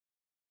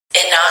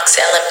Inox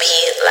LP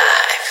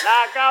Live.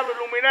 La cabra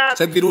iluminada.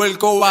 Se tiró el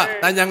coba,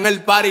 dañan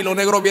el party. Los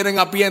negros vienen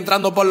a pie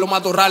entrando por los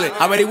matorrales.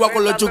 Averigua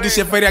con los chukis si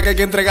es feria que hay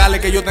que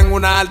entregarle. Que yo tengo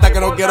una alta que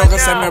no quiero que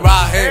se me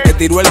baje. Se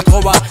tiró el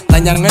coba,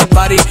 dañan el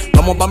party.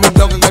 Vamos pa' mi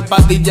bloque que hay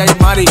patilla y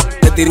mari.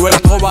 Se tiró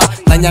el coba,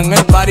 dañan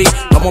el party.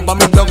 Vamos pa'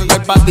 mi bloque que hay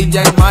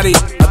patilla y mari.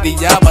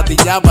 Patilla,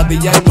 patilla,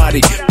 patilla y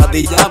mari.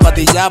 Patilla,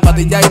 patilla,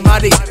 patilla y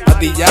mari.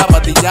 Patilla,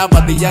 patilla,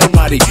 patilla y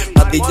mari.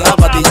 Patilla,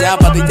 patilla,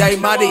 patilla y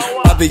mari.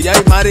 Patilla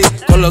y mari.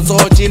 Con los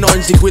ojos chinos.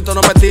 En circuito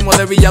nos metimos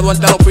de Villa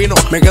Duarte a Los Pinos.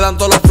 Me quedan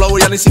todos los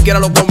flows, ya ni siquiera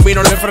los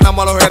combino. Le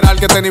frenamos a los general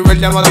que este nivel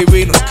ya no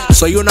adivino.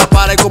 Soy una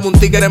para y como un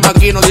tigre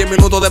maquino. 10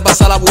 minutos de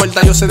pasar la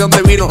vuelta, yo sé de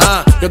dónde vino.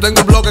 Yo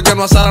tengo un bloque que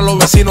no asaran los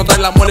vecinos. Trae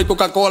la muela y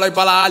Coca-Cola y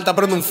para la alta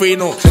prende un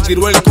fino. Se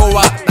tiró el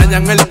coba,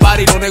 dañan el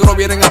party. Los negros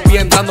vienen a pie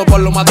entrando por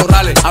los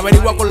matorrales.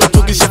 Averigua con los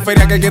chukis si es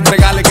feria que hay que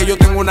entregarle. Que yo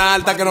tengo una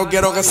alta que no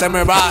quiero que se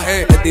me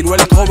baje. Se tiró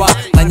el coba,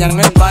 dañan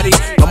el party.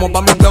 Vamos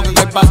pa' mi bloque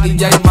que hay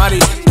patilla y mari.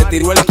 Se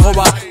tiró el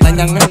coba,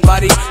 dañan el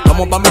party.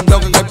 Vamos pa' mi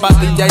bloque que hay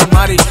patilla y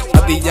mari.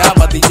 Patilla,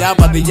 patilla,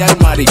 patilla y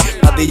mari.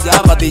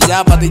 Patilla,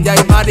 patilla, patilla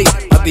y mari.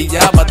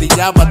 Patilla,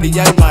 patilla,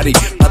 patilla y mari.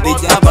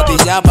 Patilla,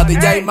 patilla,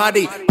 patilla y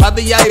mari.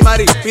 Patilla y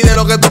mari, pide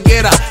lo que tú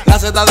quieras. La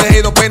Z de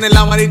Heido Peine en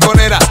la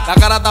mariconera. La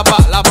cara tapa,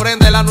 la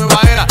prende la nueva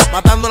era.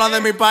 Matando la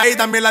de mi país,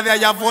 también la de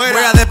allá afuera.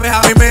 Voy a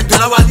despejar mi mente,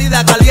 una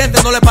bandida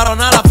caliente. No le paro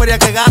nada, la feria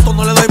que gasto,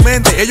 no le doy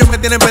mente. Ellos me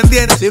tienen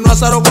pendiente, si no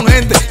azaro con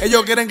gente.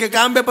 Ellos quieren que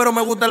cambie, pero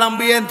me gusta el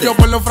ambiente. Yo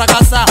por no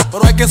fracasar,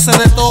 pero hay que ser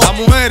de todo. La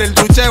mujer, el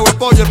trucheo, el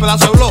pollo, el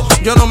pedazo de blog.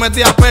 Yo no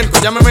metí a perco,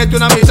 ya me metí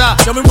una mitad.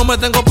 Yo mismo me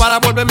tengo para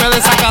volverme a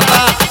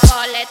desacatar.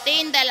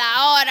 Boletín de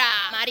la hora,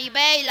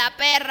 Maribel la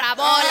perra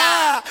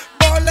bola.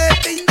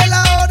 Boletín de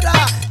la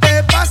hora,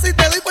 te pasa y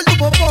te doy por tu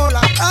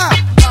popola.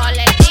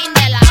 Boletín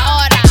de la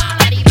hora,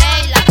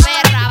 Maribel la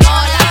perra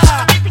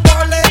bola.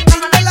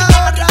 Boletín de la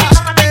hora,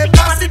 te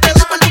pasa y te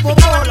doy por tu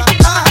popola.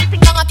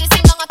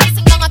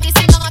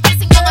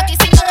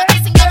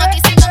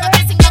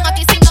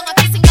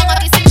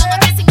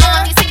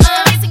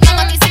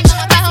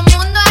 Bajo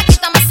mundo aquí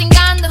estamos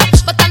cingando,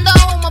 botando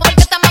humo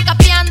porque estamos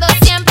capeando,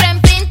 siempre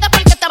en pinta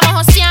porque estamos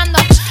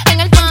joseando,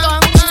 en el punto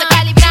se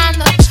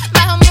calibrando.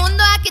 Bajo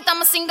mundo aquí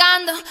estamos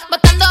cingando,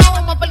 botando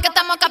humo porque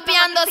estamos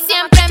capeando,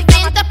 siempre en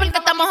pinta porque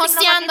estamos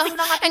joseando,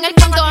 en el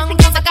punto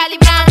se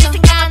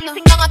calibrando.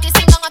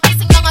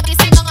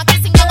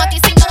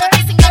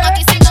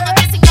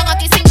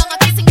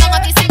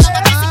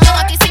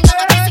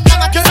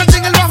 Yo nací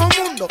en el bajo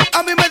mundo,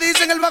 a mí me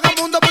dicen el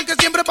vagamundo porque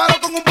siempre paro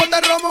con un pote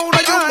de romo, una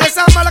yumba.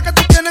 Esa mala que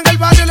tú tienes en el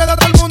barrio le da a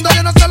todo el mundo.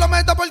 Yo no se lo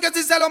meto porque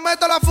si se lo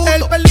meto la fundo.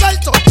 El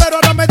perverso, pero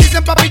ahora me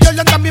dicen papi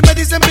Jordan, también me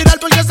dicen viral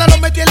porque se lo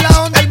metí en la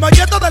onda. El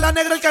molleto de la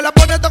negra, el que la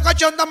pone toca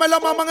chonda, me lo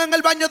maman en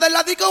el baño del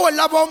disco o en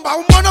la bomba.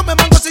 Un mono me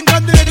mango sin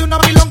grande y le di una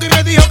milonga y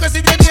me dijo que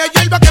si tenía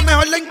hierba que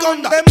mejor le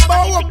enconda.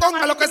 Dembow o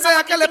conga, lo que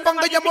sea que le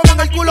ponga, ya mueven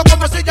el culo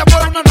como si ya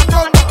fuera una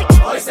anaconda.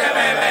 Hoy se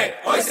bebe,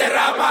 hoy se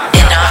rapa.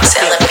 Inox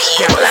LP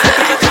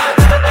Live.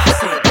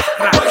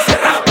 Hoy se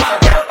rapa.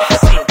 Hoy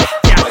se rapa.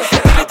 Hoy se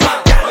rapa.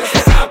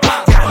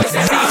 Hoy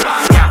se rapa.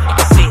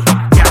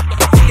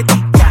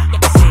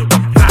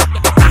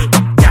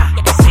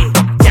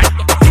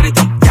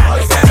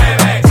 Hoy se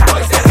bebe,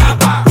 hoy se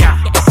rapa.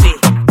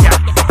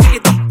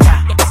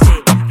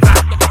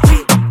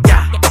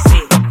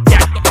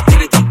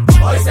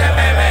 Hoy se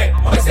bebe,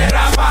 hoy se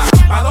rapa.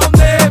 ¿Pa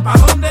dónde? ¿Pa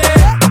dónde?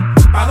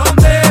 ¿Pa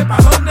dónde? ¿Pa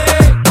dónde?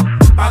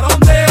 ¿Pa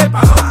dónde?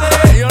 ¿Pa dónde?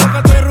 Yo lo que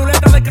estoy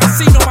ruleta de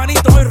casino,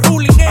 manito, estoy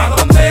ruling. ¿Pa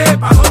dónde?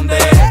 ¿Pa dónde?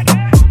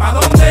 ¿Pa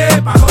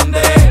dónde? ¿Pa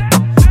dónde?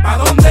 ¿Pa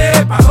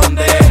dónde? ¿Pa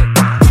dónde?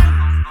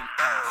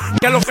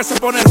 Que es lo que se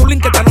pone ruling,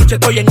 que esta noche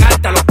estoy en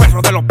alta. Los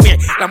perros de los pies,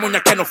 la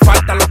moña que nos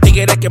falta. Los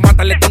tigres que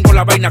matan, le tengo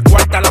la vaina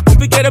cuarta. Los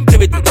pupis quieren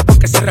privitito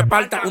porque se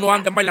reparta. Uno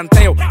anda en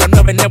bailanteo, las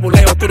 9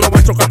 nebuleo. Tú no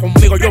vas a chocar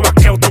conmigo, yo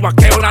vaqueo, tú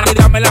vaqueo. La ni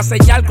dame la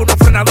señal que uno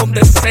frena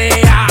donde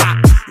sea.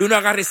 Y uno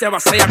agarra y se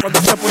vacía cuando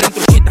se ponen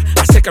truchitas.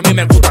 Así que a mí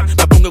me gusta,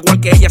 me pongo igual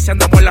que ella. Si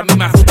andamos en la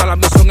misma ruta, la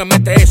misión es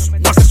meter eso.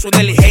 No hace su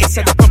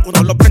diligencia, después que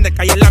uno lo prende,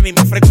 cae en la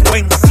misma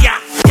frecuencia.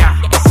 Ya,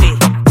 sí,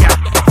 ya,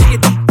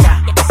 tiquiti,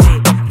 ya,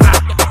 sí, ra,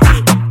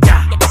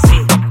 ya,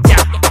 sí, ya,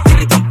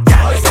 tiquiti,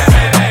 ya. Hoy se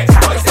bebe,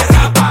 hoy se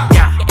rapa.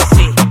 Ya,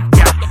 sí,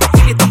 ya,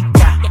 tiquiti,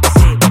 ya,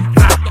 sí,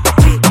 ra,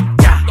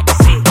 ya,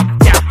 sí,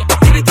 ya,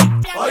 tiquiti.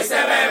 Hoy se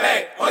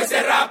bebe, hoy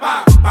se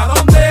rapa. ¿Pa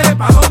dónde?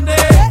 ¿Pa dónde?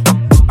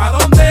 ¿Pa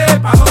dónde?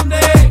 ¿Pa dónde?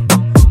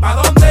 ¿Pa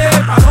dónde?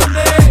 ¿Pa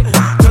dónde?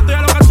 Yo estoy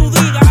a lo que tú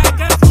digas,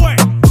 ¿qué fue?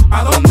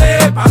 ¿Pa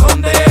dónde? ¿Pa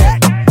dónde?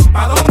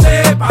 ¿Pa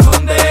dónde? ¿Pa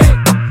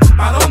dónde?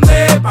 ¿Pa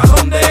dónde? ¿Pa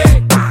dónde?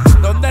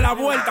 ¿Dónde la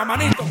vuelta,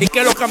 manito? ¿Y qué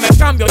es lo que me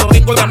cambio?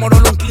 Domingo de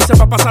Morón, un 15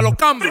 pa' pasar los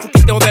cambios.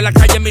 Quiteo de la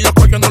calle, mi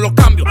loco, yo no los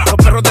cambio. Los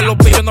perros de los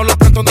pillos no los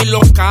trato ni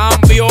los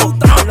cambio.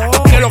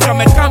 ¿Qué es lo que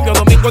me cambio?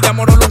 Domingo de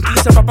Amorón, un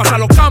 15 pa' pasar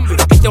los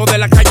cambios. Quiteo de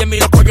la calle, mi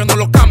loco, yo no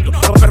los cambio.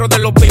 Los perros de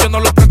los pillos no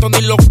los trato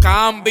ni los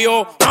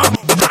cambio.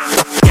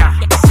 Ya,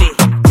 sí,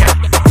 ya,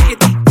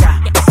 tiquiti,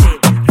 ya, sí,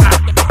 ra,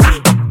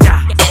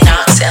 ya.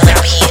 Inox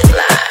LP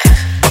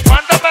Live.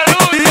 ¿Cuánto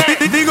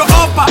peluche? Digo,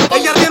 opa,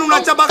 ella tiene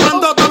una chapa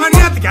grandota,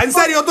 maniática. En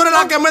serio, tú eres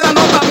la que me da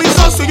nota. Mi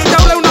socio, yo te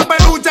hablé una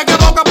peluche que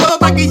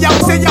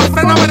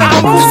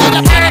Yo soy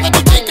la cara de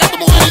tu chica, tu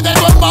mujer y de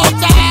tu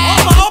esposa.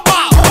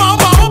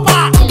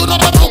 Tú no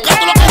te buscas,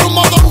 tú lo que eres un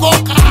modo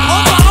foca.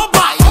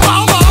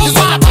 Yo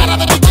soy la cara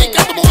de tu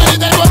chica, tu mujer y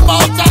de tu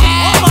esposa.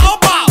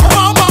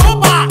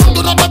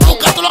 Tú no te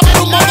buscas, tú lo que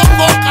eres un modo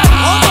foca.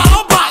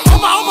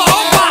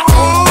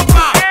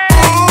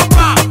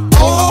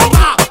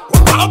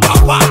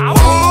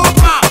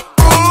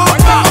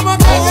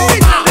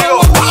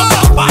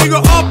 Digo,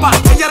 opa,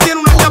 ella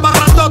tiene una chapa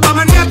grandota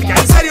maniática.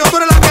 En serio, tú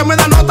eres la que me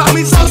da nota a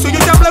mi socio. Yo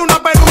te hablé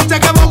una peluche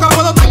que boca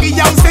puedo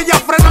taquillar. Si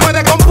ella frena, me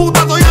de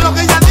computa. Doy a lo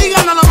que ella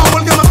diga, nada más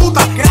porque me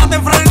gusta. Quédate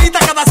en franelita,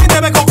 cada sí te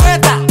ve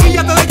coqueta.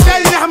 Quíllate de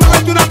chel y déjame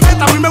verte una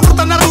teta. A mí me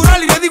gusta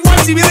natural y le da igual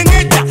si vienen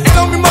hechas. Es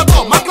lo mismo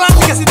todo, más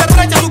clásica. Si te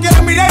recha, tú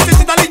quieres mi leche.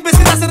 Si está limpia, si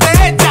te hace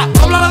rehecha.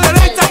 Dobla a la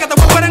derecha que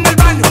te voy a ver en el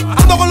baño.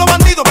 Ando con los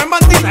bandidos, ven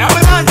bandida,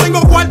 déjame daño.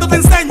 Tengo cuarto, te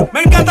enseño.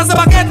 Me encanta ese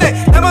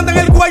paquete. Le mandan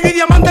el cuello y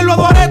diamante en los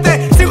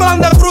aretes. Sigo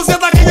dando el cruce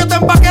hasta que yo te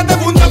empaquete.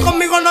 Junto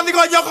conmigo, no digo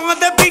yo con el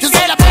de pique. Yo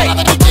soy la cara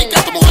de tu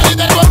chica, tu mujer y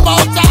de tu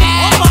esposa.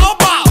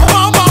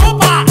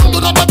 Tú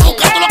no te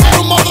buscas, tú lo que eres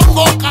un modo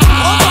foca.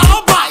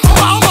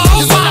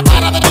 Yo soy la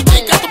cara de tu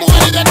chica, tu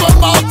mujer y de tu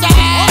esposa.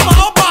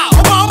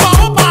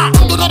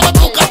 Tú no te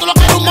buscas, tú lo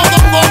que eres un modo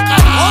foca.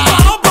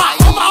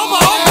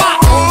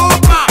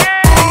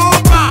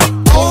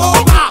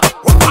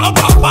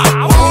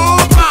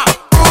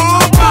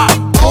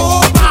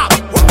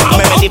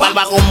 Me metí pa'l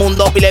bajo un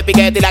mundo, pile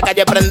piquete y la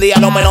calle prendía.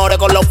 Los menores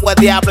con los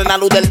fuertes a plena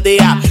luz del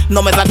día.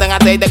 No me salten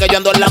aceite que yo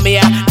ando en la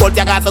mía. Por si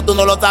acaso tú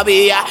no lo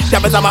sabías. Ya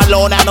esa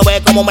malona, no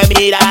ves cómo me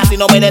mira. Si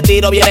no me le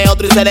tiro, viene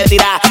otro y se le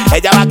tira.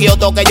 Ella va aquí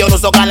otro que yo no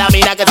uso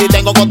calamina. Que si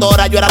tengo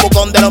cotora, yo era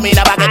bucón de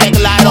lomina. Pa' que te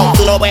claro,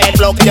 tú no ves el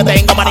flow que yo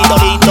tengo, manito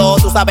lindo.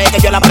 Tú sabes que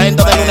yo la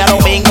prendo de lunes a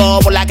domingo.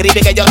 Por la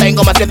creepy que yo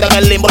tengo, me siento en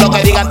el limbo. Lo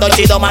que digan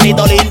tochito,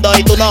 manito lindo.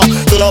 Y tú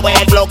no ves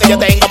el flow que yo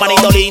tengo,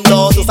 manito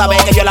lindo. Tú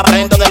sabes que yo la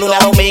prendo de lunes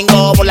a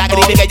domingo. Por la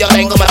creepy que yo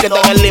tengo, me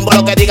siento en el limbo.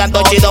 Lo que digan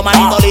tochito,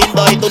 manito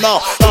lindo. Y tú no.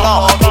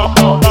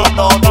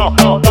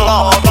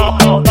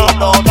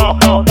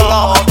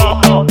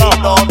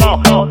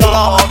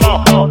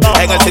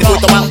 En el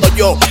circuito mando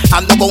yo,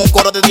 ando con un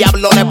coro de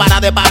diablones.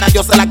 De pana,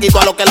 yo se la quito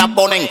a los que la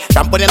ponen.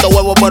 Están poniendo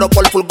huevos pero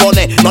por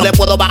furgones. No le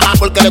puedo bajar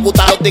porque le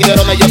gustan los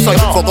tiguerones. Yo soy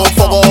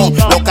fogón,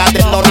 los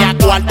cates no ni a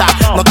cuarta.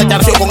 No te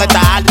chancio con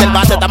esta arte, el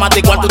base está más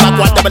de cuarto, una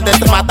cuarta, verde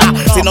se mata.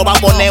 Si no va a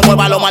poner,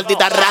 muévalo,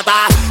 maldita rata.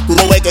 Tú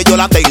no ves que yo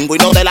la tengo y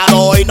no te la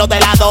doy.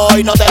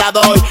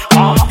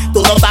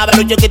 Tú no sabes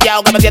lo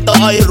chiquiteado que me siento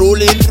hoy.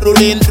 Ruling. Tú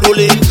no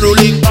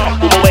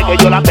ves que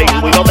yo la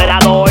tengo y no te la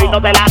doy.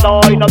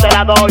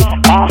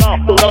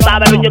 Tú no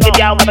sabes lo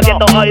chiquiteado que me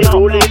siento hoy.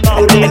 Ruling.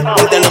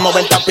 De los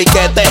 90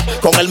 piquetes,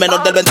 con el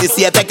menor del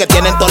 27 que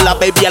tienen toda la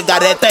baby al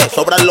garete.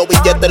 Sobran los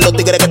billetes, los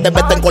tigres que te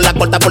meten con la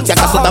corta por si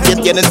acaso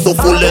también tienen su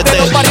fulete.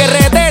 Los party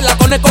RD, la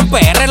cone con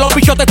PR, los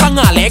bichotes tan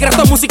alegres,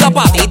 esto es música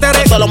pa'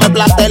 títeres. Solo me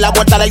planté la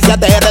vuelta del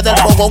CTR del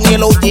fogón y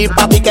el OG,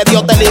 papi, que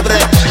Dios te libre.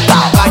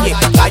 Calle,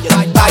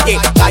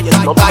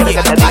 no quiere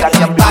que te diga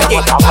que han visto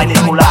esta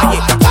película.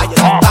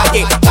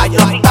 Calle,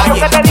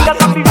 que te diga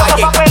que han visto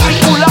esta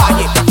película.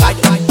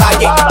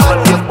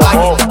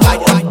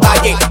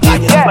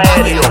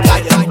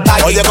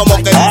 Oye, como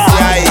que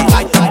dice ahí.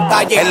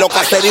 En los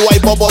caseríos hay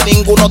bobo,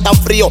 ninguno tan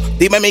frío.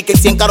 Dime mi que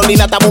si en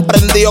Carolina estamos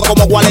prendidos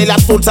como Guale y la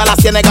Sursa, la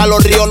Ciénega,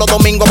 los ríos. Los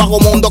domingos bajo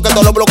mundo que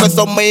todos los bloques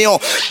son míos.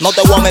 No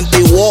te voy a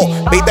mentir,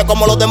 wow. Viste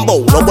como los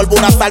dembow, lo vuelvo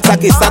una salsa,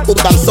 quizás un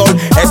danzón.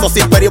 Eso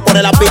sí, imperio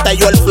pone la pista y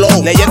yo el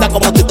flow. Leyenda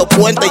como Tito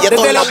Puente y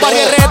esto desde es la party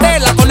RD,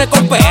 la cone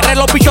con PR,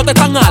 los bichotes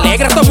tan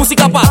alegres, esto es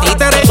música pa'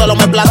 títeres. Solo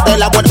me planté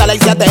la vuelta del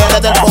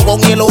CTR del fogón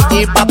y el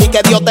OG, papi,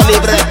 que Dios te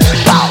libre.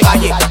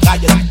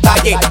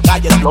 Calle,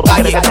 no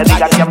quiere que te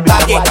diga que han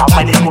visto esta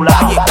película.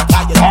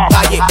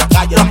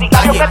 Los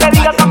sicarios que te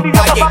digan que han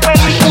visto esta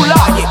película.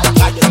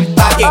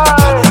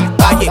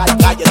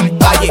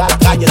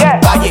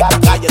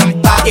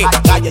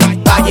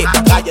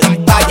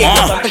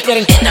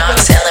 And now I'm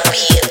selling P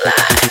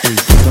live.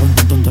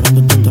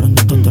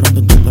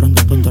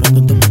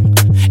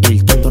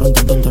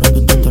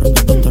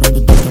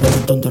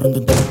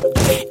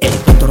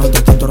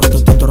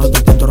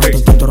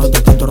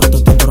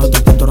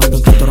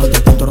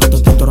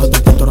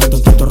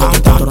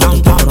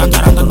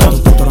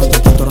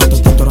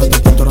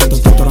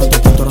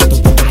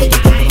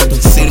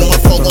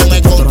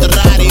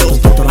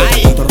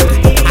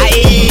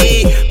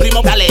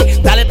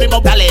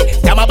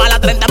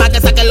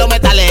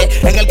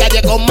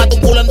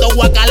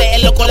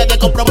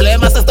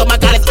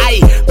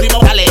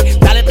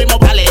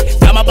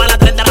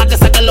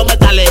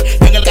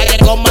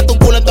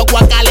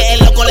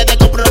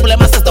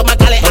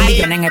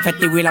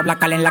 efectivo y la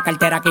placal en la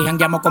cartera, que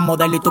jangueamos con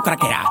modelo y tu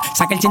craquera.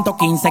 Saca el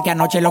 115 que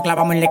anoche lo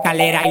clavamos en la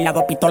escalera y las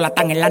 2 pistolas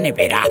están en la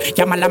nevera.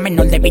 Llama a la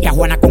menor de Villa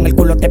Juana con el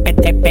culo tepe,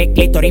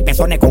 clítoris,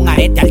 pezones con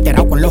arete,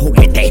 alterado con los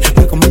juguetes.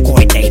 Voy como un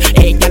cohete,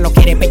 ella lo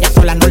quiere, bella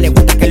sola, no le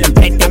gusta que lo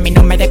empreste. A mí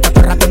no me de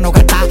 4 ratos no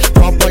gasta.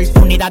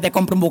 Oportunidad de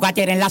comprar un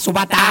Bugatti en la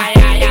subata.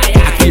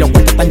 Aquí los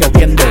cuentos están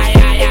lloviendo.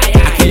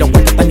 Aquí los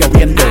cuentos están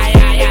lloviendo.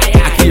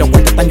 Aquí los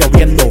cuentos están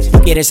lloviendo.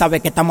 ¿Quieres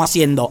saber qué estamos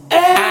haciendo?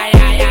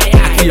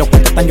 Aquí Aquí los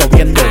cuentos están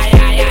lloviendo.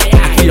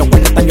 Aquí los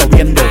cuentos están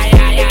lloviendo.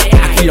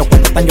 Aquí los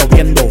cuentos están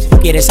lloviendo.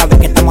 ¿Quieres saber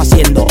qué estamos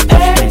haciendo?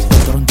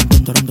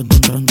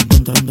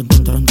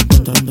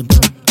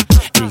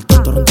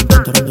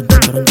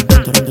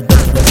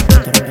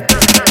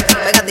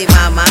 Pégate,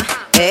 mamá,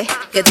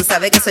 que tú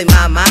sabes que soy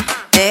mamá,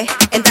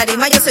 en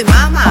tarima yo soy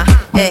mamá,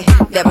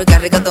 diablo que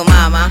rico tu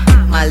mamá,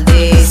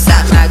 maldita,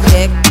 suck my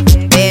dick,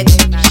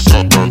 bitch,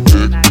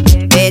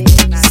 bitch,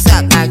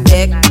 suck my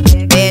dick,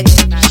 bitch,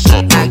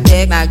 my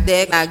dick, my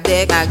dick, my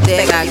dick, my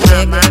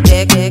dick, my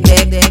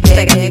dick,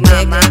 pega mi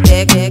mamá,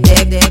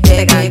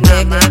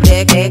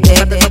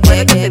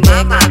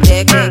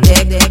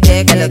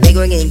 te lo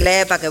digo en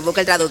inglés pa' que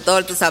busque el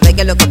traductor. Tú sabes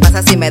que lo que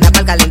pasa si me da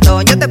pa'l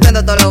calentón. Yo te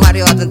prendo todos los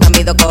barrios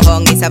atentamido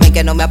cojón. Y saben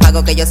que no me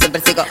apago, que yo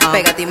siempre sigo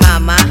pégate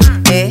mamá,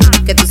 que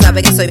tú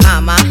sabes que soy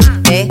mamá,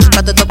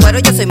 pa' tu cuero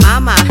yo soy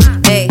mamá,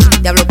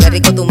 diablo que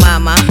rico tu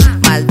mamá,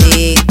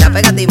 maldita,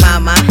 pégate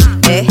mamá,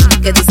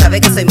 que tú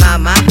sabes que soy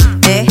mamá,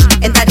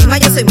 en tarima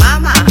yo soy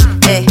mamá,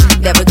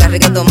 diablo que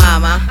rico tu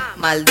mamá,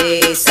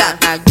 maldita,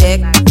 suck my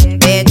dick,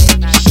 bitch,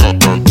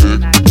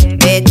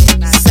 bitch,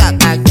 suck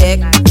my dick,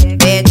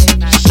 bitch,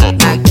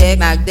 my dick,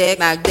 my dick,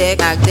 my dick,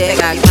 my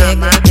dick,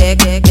 my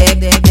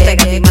dick,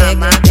 pégate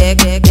mamá,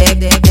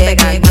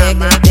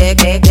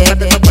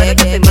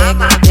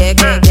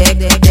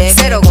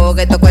 cero go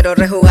que tu cuero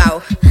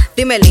rejugado.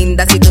 Dime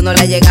linda si tú no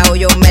le has llegado.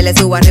 Yo me le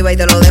subo arriba y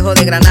te lo dejo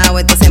de granado.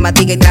 Entonces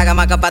matica y traga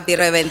maca pa' ti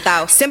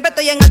reventado. Siempre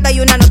estoy en alta y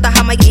una nota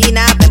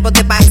jamaiquina. Ven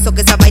ponte pa' eso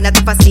que esa vaina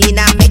te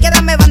fascina. Me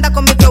queda me banda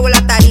con mi flow en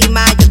la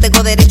tarima. Yo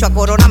tengo derecho a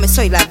coronarme,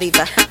 soy la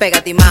diva.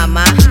 Pégate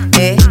mamá,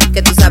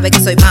 que tú sabes que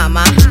soy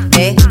mamá,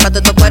 pa'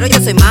 tu cuero yo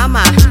soy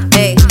mamá,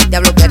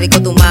 diablo que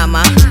rico tu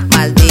mamá,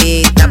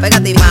 maldita,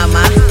 pégate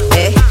mamá,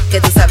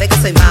 que tú sabes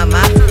que soy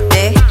mamá,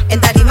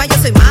 en tarima yo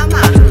soy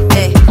mamá,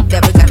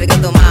 diablo que rico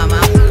tu mamá,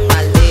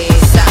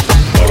 maldita.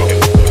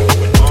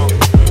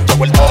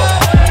 Llegó el toro.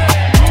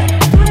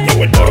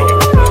 Llegó el toro.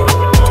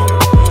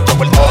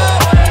 Llegó el toro.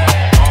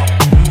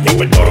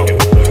 Llegó el toro.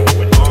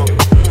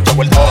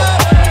 Llegó el toro.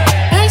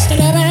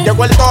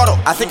 Llegó el toro,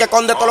 así que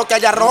esconde todo lo que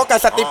haya roca.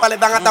 Esa tipa le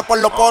dan hasta por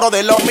los poros.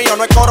 De los míos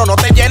no es coro, no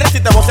te llenes si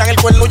te vocean el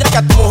cuerno. Ya que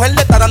a tu mujer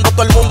le está dando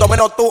todo el mundo,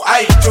 menos tú.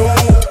 Ay, tú,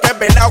 que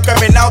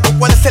venao. Tú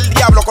puedes ser el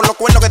diablo con los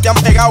cuernos que te han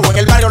pegado. En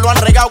el barrio lo han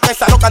regado, que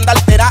esa loca anda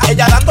alterada.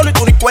 Ella dándolo y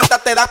tú ni cuenta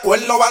te da.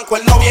 Cuerno van,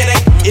 cuerno vienen.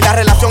 Y la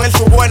relación es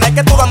su buena. Es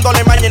que tú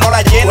dándole maña y no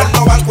la llenas.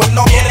 Cuerno van,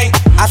 cuerno vienen.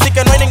 Así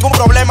que no hay ningún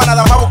problema.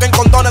 Nada más busquen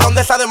condones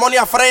donde esa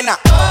demonia frena.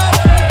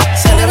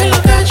 Se le ven los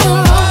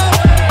cachos.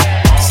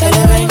 Se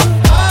le ven.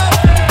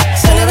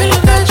 Se le ven los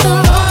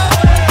cachos.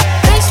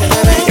 Se le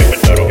ven.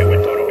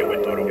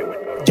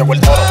 Llegó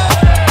el toro.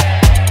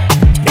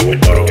 Llegó el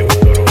toro. Llegó el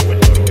toro.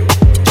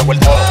 Llegó el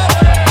toro.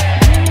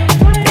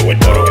 Llegó el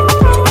toro.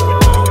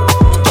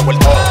 Llegó el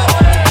toro.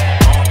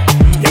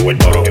 Llegó el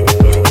toro. Llegó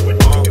el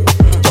toro.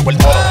 Llegó el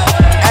toro.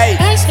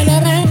 Ey, Se le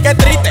ven. qué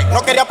triste.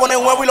 No quería poner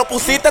un huevo y lo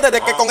pusiste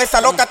desde que con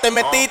esa loca te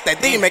metiste.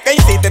 Dime, ¿qué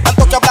hiciste?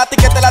 Tanto que hablaste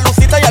y que te la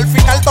luciste y al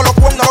final todos los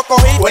cuernos los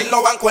cogiste.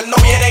 Cuernos van,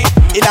 cuernos vienen.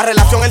 Y la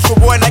relación es su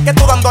buena. Es que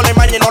tú dándole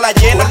maña y no la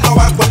llenas. Cuernos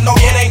van, cuernos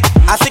vienen.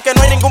 Así que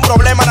no hay ningún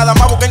problema. Nada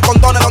más busquen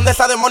condones donde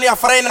esa demonia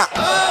frena.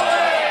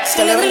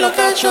 Se le ven los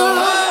cachos.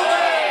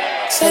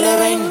 Se le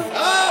ven.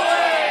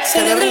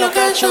 Se le ven los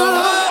cachos.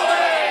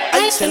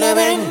 Ay, se le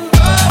ven.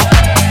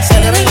 Se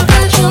le ven los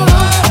cachos.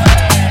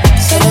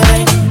 Se le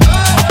ven.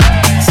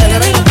 Se le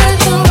ven los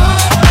cachos.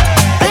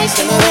 Ay,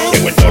 se le ven.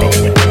 Llegó el toro.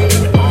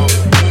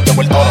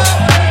 Llegó el toro.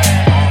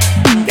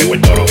 Llegó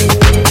el toro.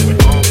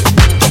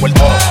 Llegó el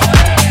toro.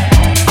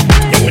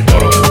 Llegó el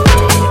toro.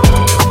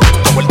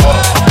 Llegó el toro.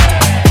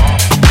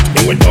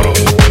 Llegó el toro.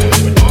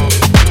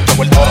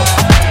 Llegó el toro.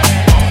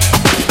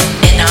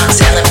 And I'm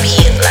telling me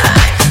it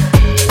live.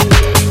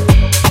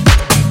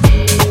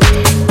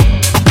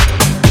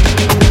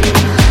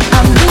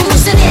 I'm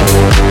losing it.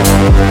 And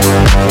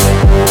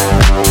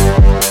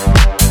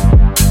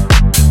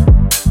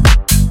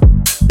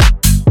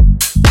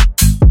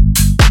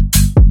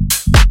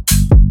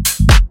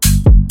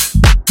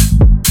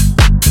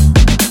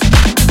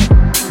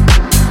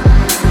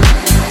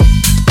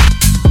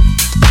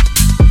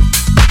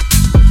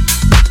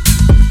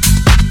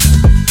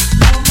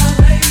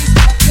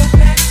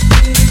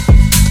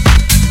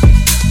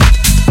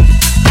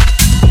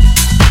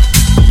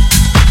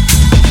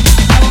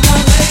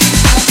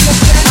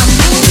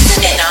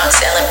I'm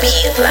telling me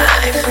it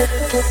live.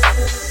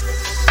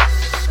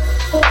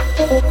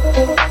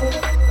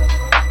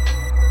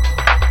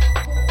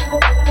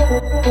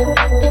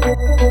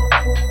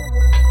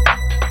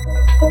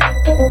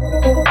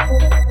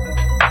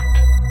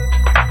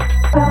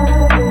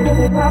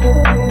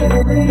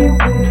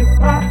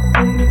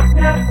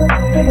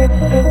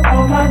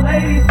 All my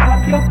ladies,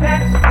 pop your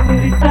backs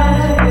with it.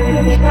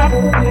 Drop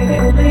with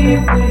it,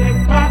 lean with it,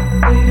 rock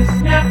with it,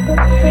 snap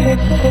with it. it.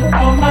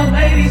 All my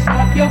ladies,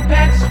 pop your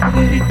backs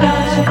with it.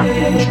 Dance with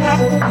it, drop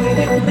with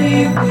it,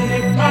 lean with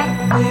it, rock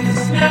with it,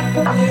 snap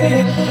with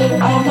it.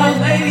 All my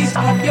ladies,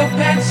 pop your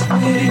backs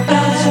with it.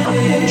 Dance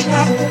with it,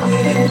 drop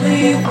with it,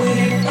 lean with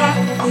it, rock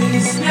with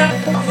it, snap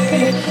with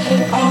it.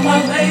 All my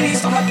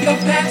ladies, pop your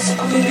backs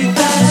with it.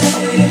 Dance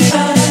with it,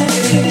 dance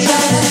with it,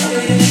 dance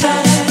with it,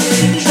 dance with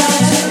it,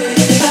 dance with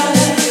it,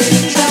 dance with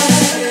it, dance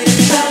with it,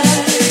 dance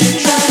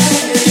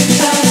with it,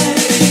 dance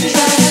with it,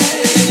 dance with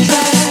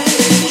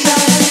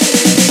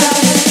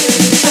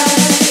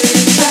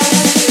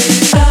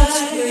it, dance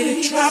with it,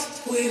 drop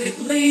with it,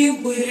 lean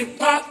with it,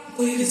 rock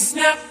with it,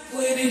 snap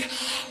with it.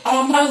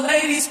 All my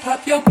ladies,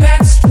 pop your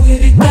backs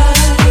with it.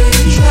 Dance with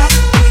it, drop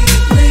with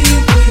it, lean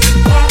with it,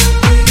 rock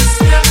with it,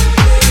 snap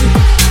with it.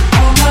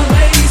 All my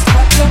ladies,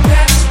 pop your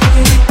backs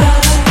with it.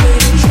 Dance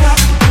with it, drop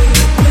with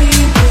it,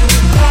 lean with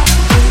it, rock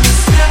with it,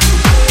 snap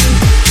with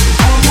it.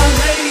 All my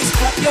ladies,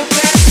 pop your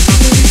backs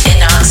with it. And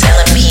on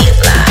Celebrate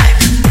Live.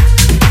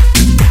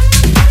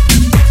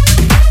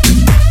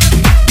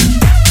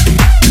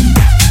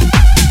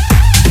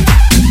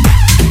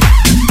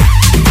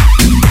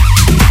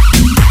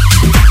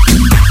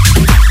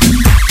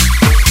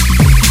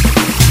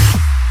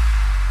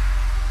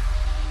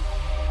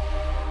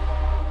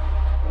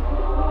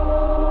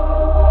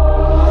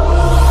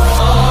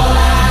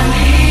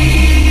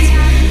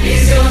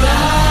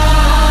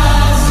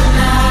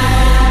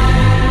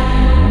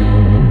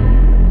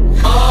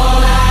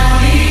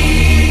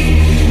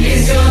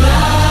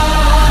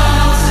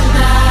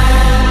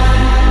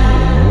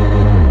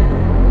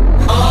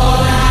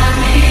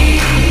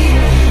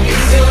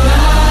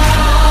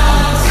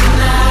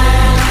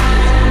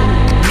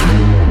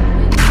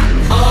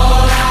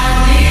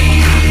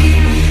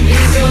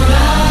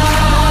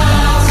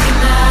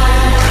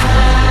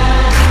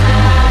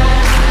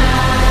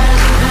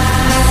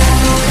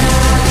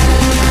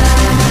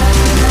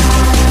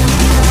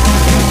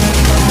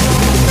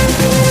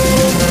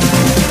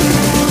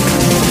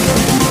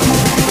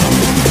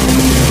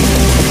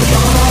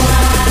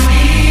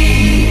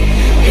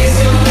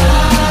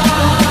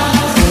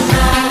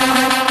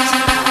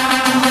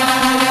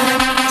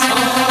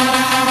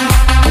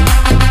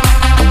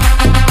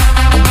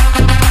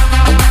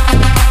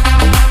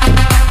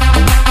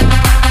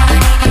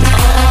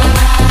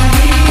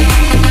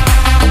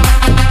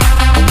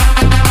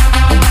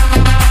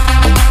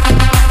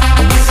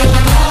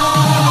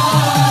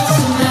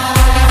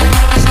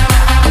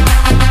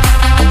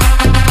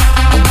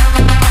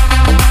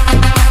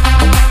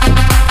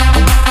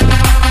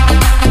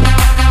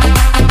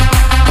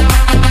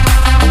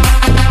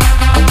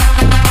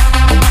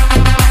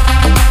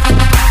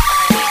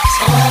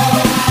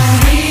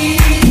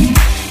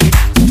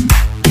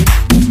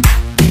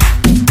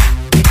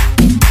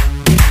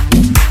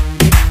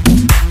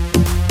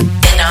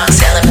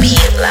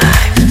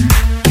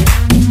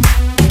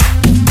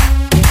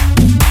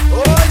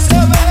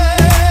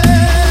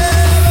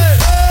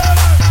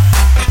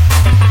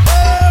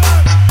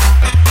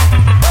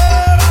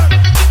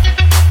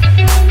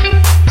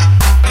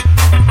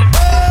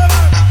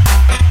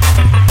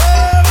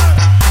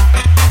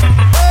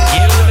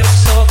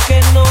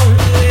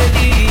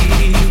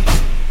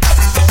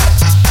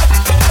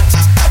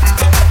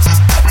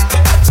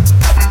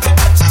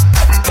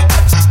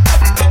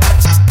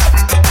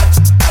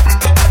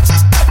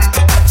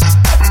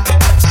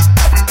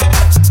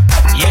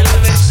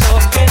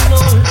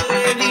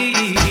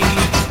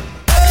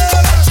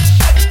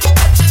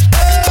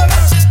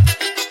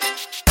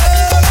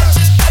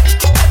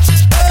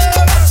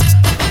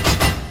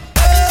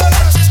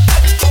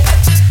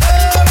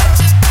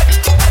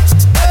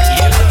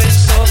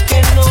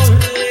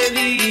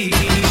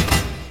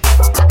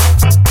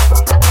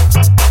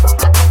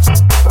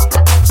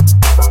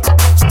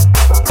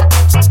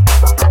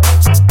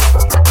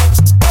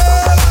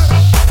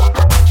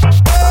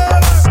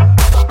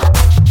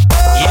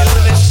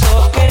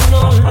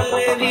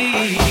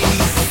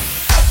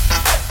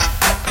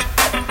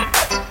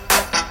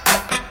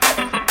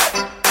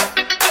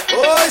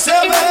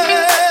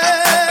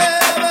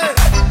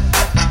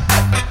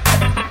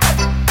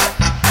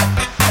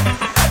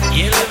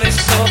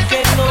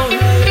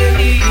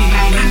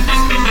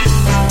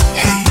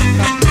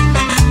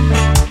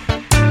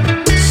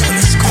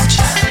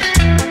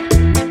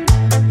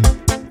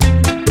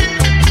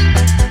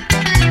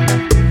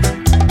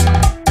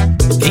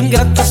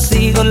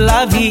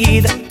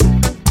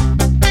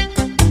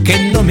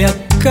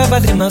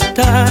 acaba de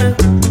matar.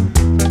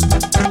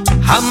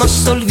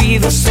 Jamás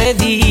olvido ese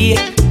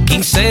día,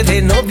 15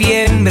 de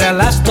noviembre a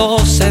las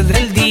 12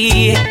 del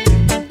día.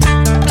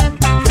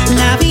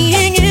 La vi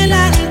en el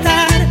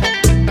altar,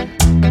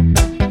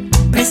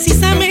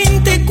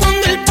 precisamente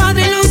cuando el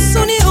Padre los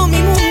unió.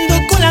 Mi mundo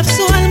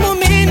colapsó al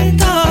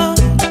momento.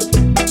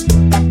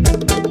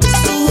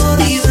 Su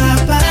odio iba a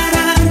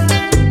parar,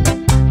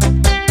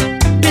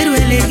 pero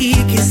elegí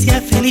que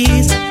sea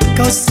feliz,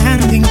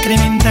 causando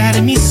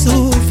incrementar mi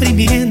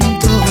sufrimiento.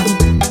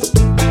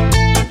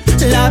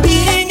 La vi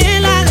en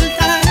el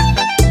altar,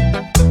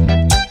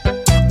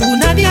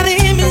 una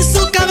diadema en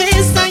su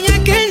cabeza y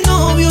aquel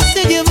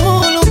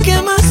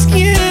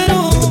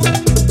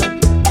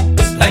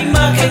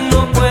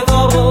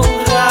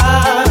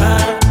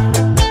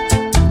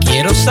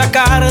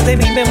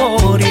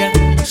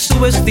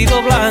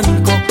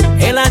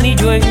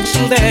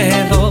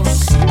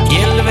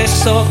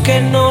beso que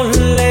no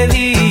le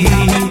di.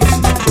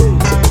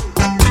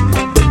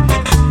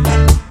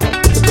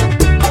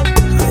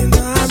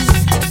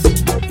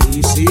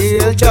 Y si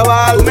el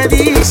chaval me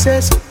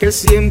dices que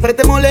siempre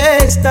te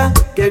molesta,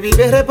 que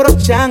vives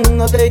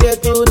reprochándote y que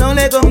tú no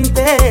le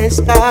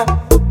contestas,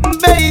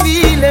 ve y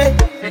dile,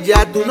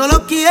 ya tú no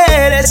lo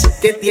quieres,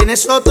 que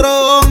tienes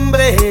otro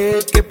hombre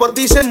que por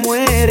ti se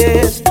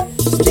muere.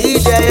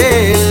 Dile a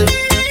él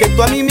que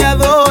tú a mí me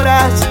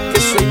adoras, que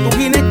soy tu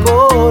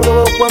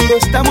ginecólogo cuando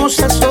estamos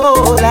a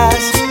solas.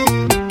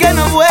 Que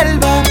no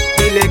vuelva,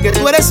 dile que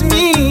tú eres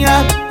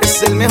mía,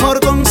 es el mejor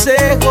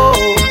consejo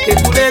que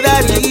tú le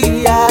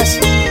darías.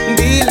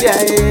 Dile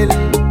a él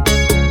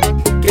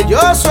que yo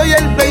soy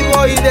el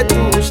playboy de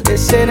tus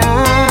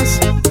escenas,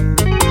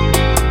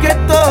 que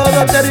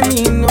todo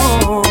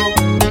terminó.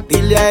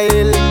 Dile a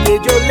él que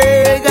yo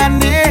le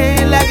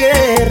gané la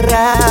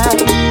guerra.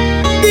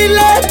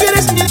 Dile que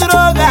eres mi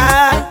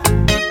droga,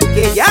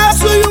 que ya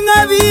soy un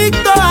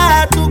adicto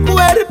a tu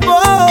cuerpo,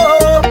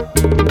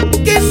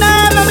 que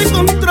nada me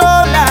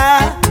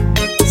controla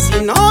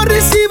si no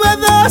recibo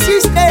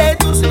dosis de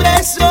tus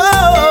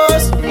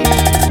besos,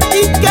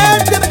 y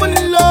que te pone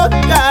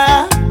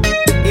loca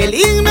el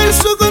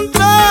inmenso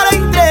control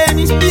entre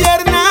mis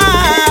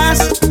piernas,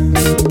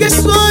 que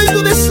soy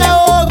tu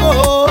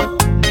desahogo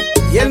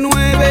y el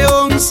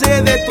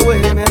 911 de tu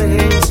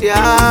emergencia.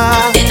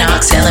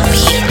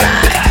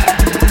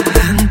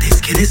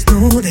 Antes que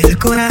desnude el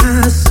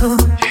corazón,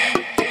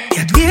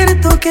 te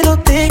advierto que lo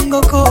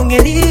tengo con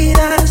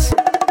heridas,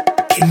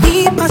 que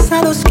mi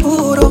pasado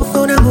oscuro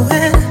fue una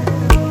mujer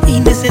y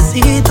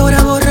necesito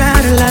ahora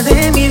borrarla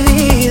de mi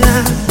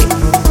vida.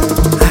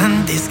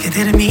 Antes que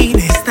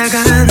termine esta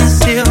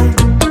canción,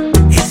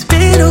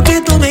 espero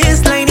que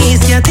tomes la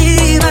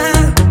iniciativa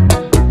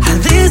a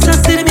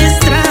deshacerme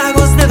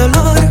estragos de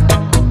dolor,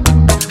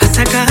 a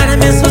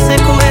sacarme sus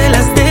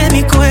secuelas de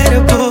mi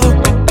cuerpo.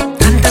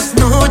 Tantas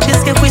noches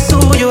que fui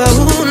suyo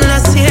aún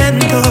las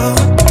siento.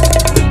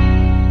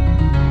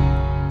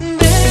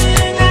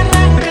 Ven,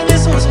 arráncame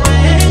sus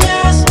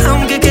huellas,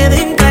 aunque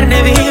quede en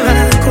carne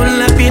viva, con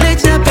la piel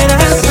hecha a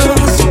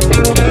pedazos.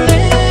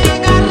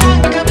 Ven,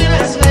 arráncame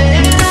las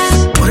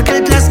venas, porque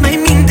el plasma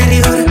en mi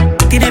interior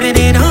tiene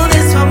veneno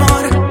de su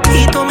amor,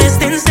 y toma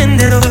este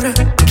encendedor.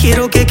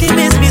 Quiero que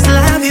quemes mis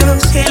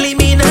labios,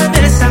 elimíname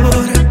el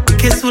sabor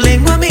que su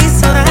lengua me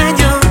hizo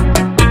daño.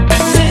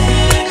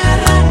 Ven,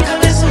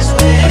 arráncame sus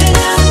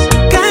huellas,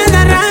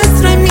 cada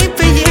rastro en mi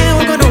pellejo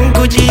con un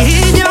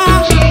cuchillo.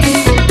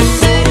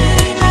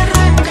 Ven,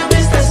 arráncame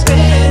estas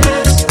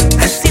venas,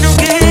 así no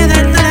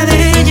queda nada de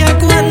ella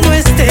cuando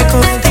esté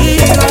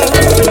contigo.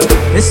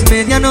 Es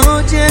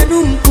medianoche en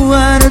un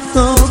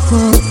cuarto,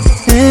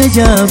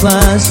 ella va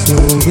a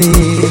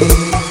subir.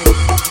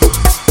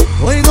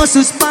 Oigo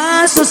sus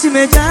pasos y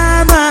me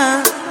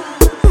llama,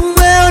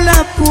 veo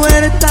la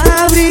puerta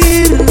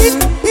abrir.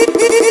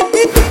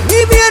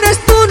 Y vienes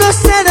tú no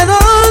sé de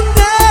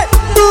dónde,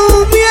 tú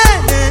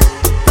vienes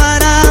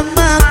para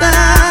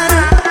matar.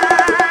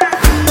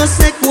 No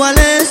sé cuál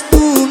es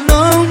tu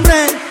nombre,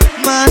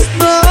 mas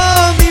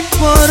no me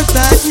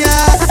importa ya.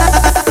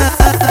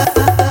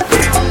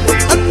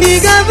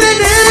 Amiga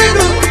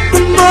veneno, tu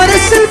amor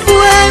es el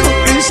fuego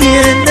que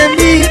enciende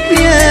mi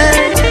piel.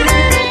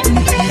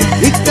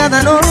 Y cada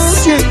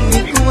noche en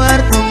mi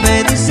cuarto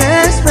me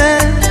dices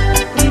ven,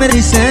 me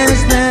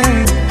dices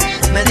ven,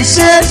 me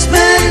dices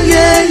ven,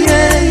 yeah,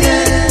 yeah,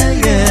 yeah,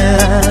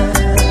 yeah.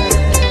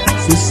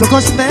 Sus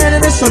ojos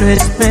verdes son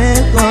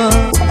espejo,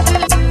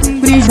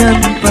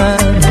 brillan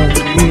para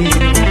mí.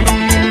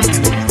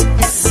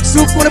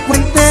 Su cuerpo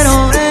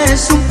entero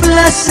es un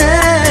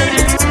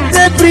placer,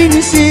 de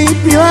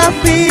principio a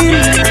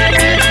fin.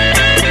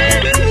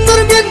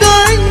 Durmiendo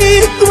en mi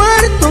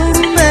cuarto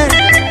me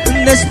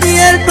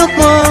despierto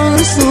con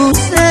su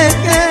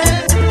eje.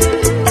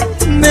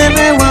 Me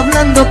veo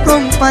hablando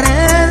con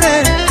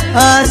paredes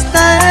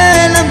hasta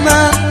el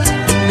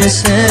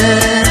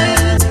amanecer.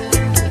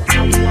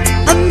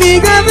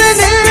 Amiga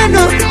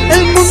veneno,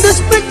 el mundo es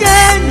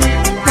pequeño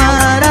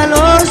para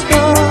los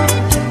dos.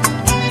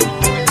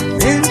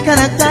 En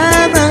cada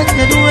cama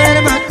que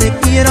duerma te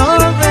quiero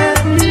ver,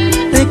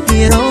 te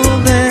quiero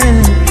ver,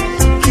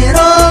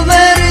 quiero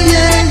ver,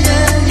 yeah,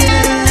 yeah,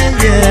 yeah,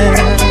 yeah.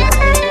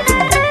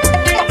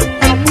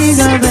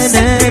 Amiga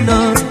veneno,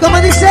 ¿cómo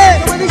dice?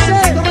 ¿Cómo dice?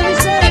 ¿Cómo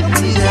dice?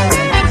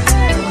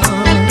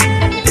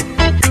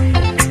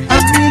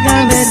 Amiga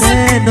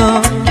veneno,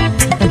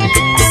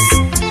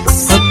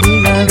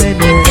 amiga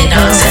veneno.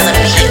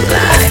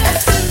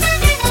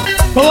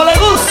 ¿Cómo le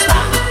gusta?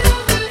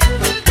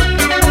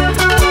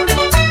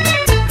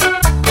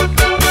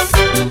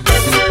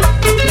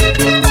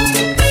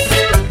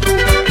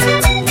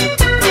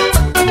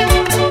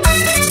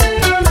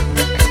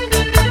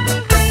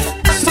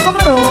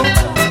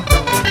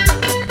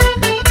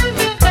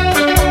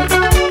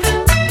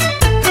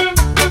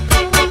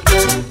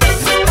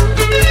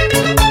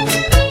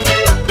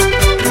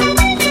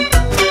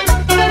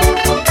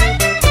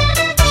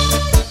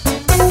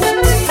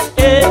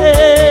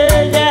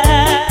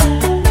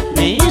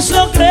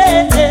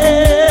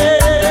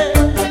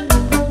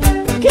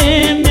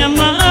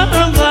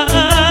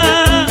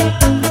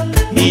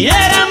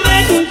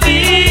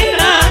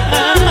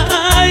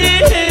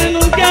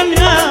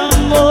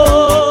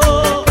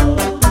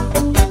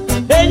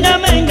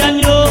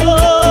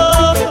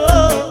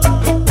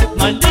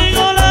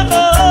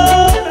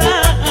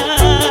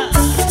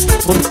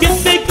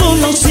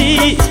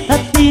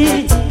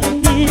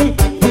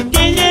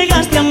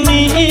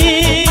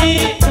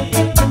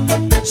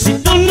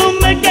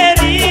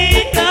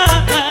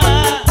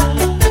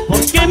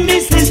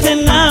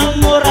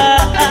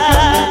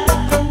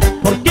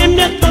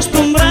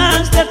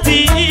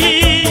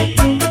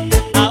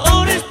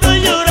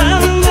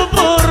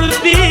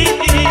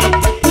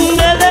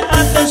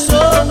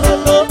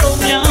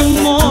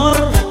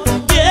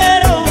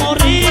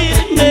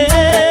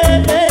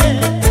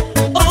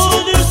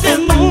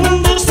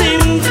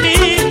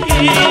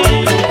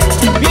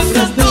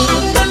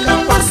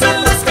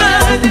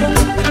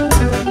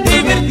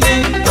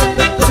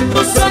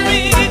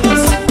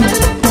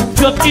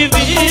 aquí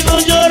vivo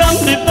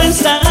llorando y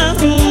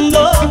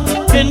pensando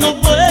que no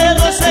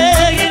puedo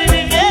seguir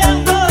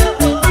viviendo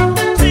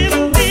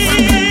sin ti.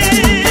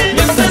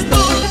 Piensas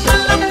tú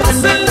en la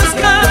paz en las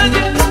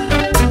calles,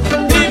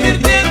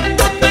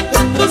 divirtiéndote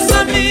con tus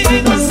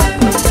amigos.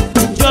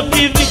 Yo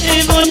aquí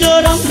vivo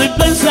llorando y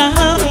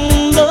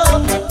pensando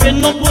que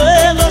no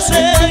puedo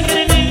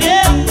seguir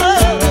viviendo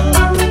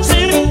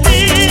sin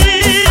ti.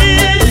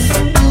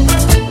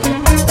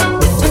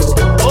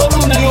 Por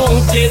una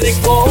noche de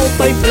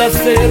copa y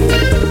placer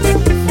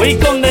fui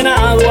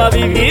condenado a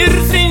vivir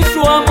sin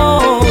su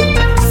amor.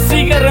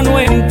 Sigue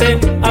renuente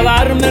a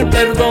darme el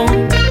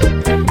perdón,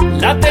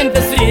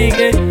 latente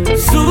sigue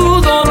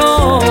su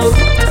dolor.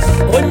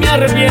 Hoy me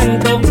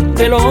arrepiento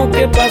de lo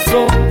que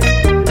pasó.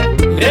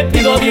 Le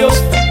pido a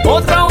Dios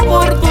otra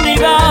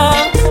oportunidad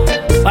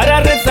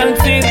para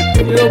resarcir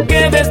lo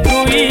que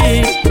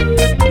destruí.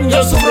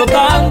 Yo sufro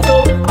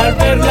tanto al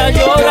verla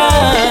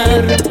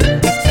llorar.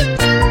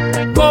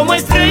 Como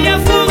estrella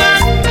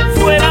fugaz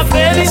fue la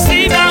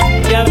felicidad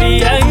que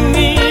había en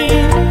mí.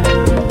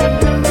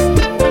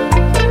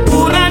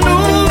 Una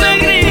nube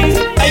gris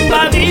ha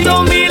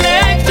invadido mi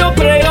lecho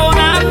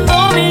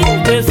pregonando mi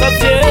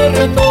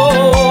desacierto.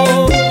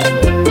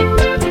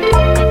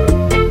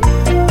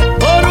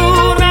 Por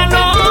una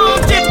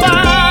noche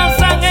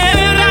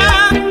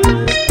pasajera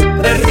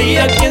perdí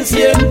a quien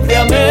siempre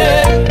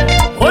amé.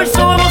 Hoy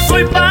solo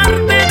soy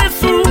parte de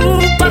su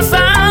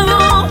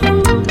pasado.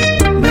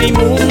 Mi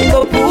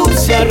mundo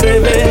puse al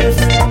revés.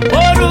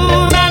 Por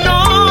una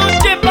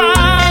noche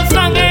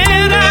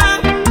pasajera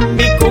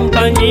mi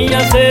compañía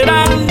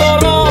será un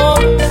dolor.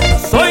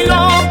 Soy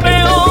lo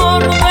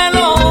peor de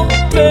lo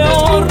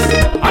peor.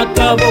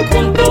 Acabo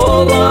con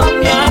todo a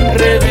mi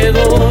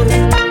alrededor.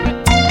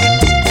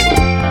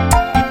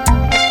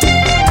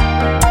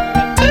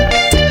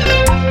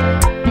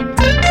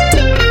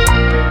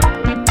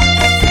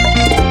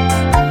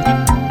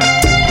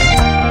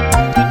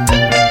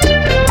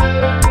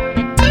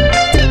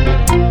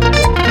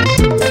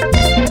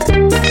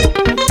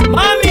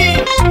 Mami,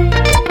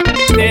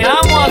 te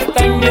amo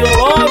hasta en mi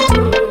dolor.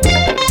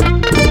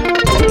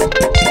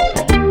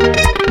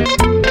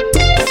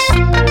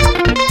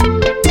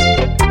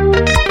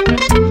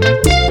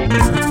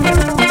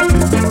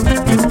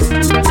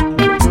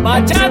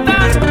 Bachata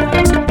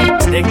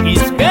de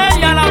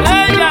Quisqueya la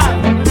Bella.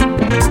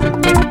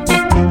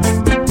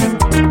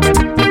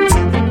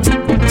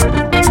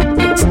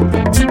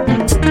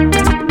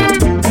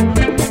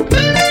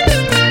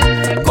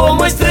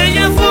 Como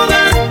estrella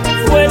fugaz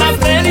fue la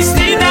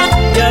felicidad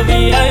que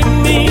había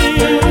en mí.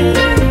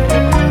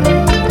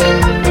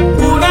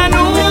 Una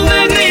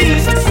nube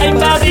gris ha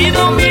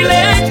invadido mi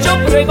lecho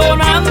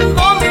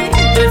pregonando mi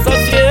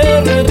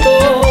desacierto.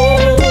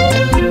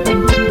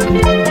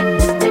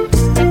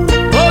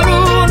 Por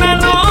una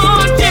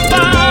noche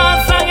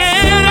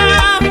pasajera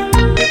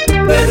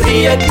perdí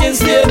a quien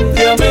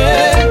siempre amé.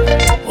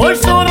 Hoy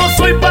solo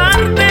soy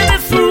parte de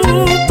su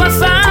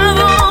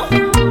pasado.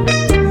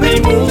 Mi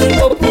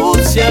mundo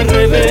puse al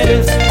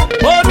revés.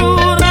 Por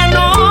una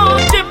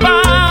noche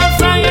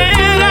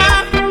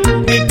pasajera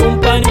mi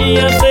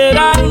compañía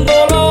será un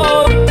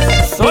dolor.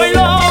 Soy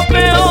lo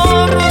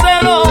peor de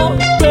lo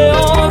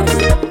peor.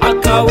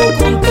 Acabo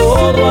con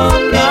todo a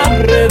mi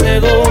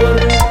alrededor.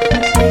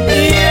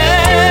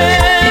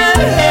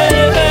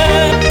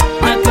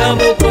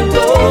 Acabo con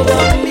todo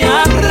a mi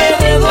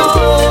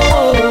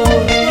alrededor.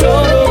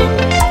 Lloro,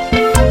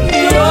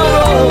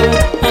 lloro.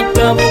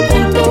 Acabo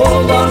con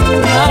todo a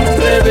mi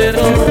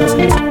alrededor.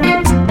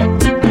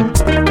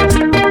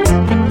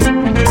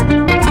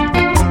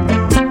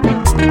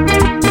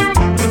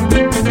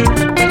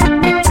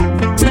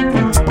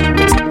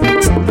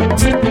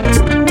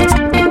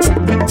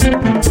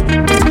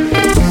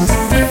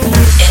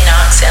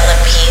 Inox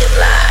LP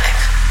Live.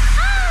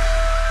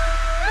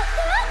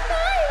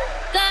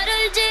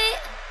 Karol G.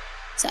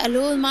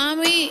 Salud,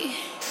 mami.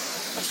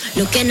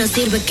 Lo que no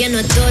sirve es que no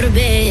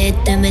estorbe.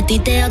 Te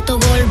metiste a tu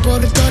gol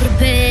por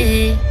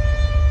torpe.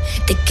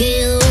 Te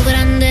quedó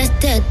grande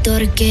este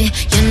torque.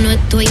 Ya no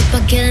estoy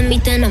pa' que de mí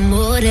te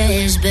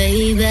enamores,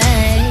 baby.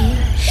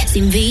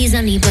 Sin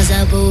visa ni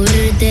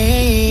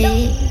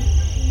pasaporte.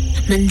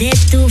 Mandé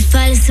tu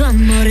falso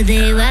amor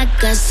de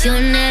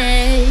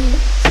vacaciones.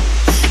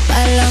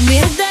 A la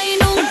mierda y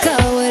nunca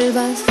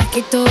vuelvas.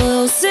 Que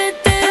todo se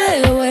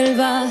te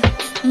devuelva.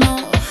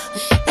 No,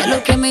 de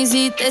lo que me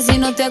hiciste si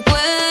no te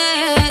acuerdas.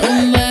 No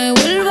me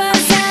vuelvas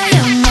a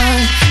llamar.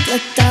 Ya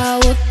está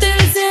boté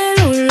el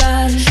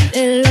celular.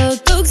 De lo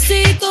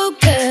tóxico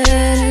que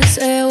eres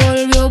se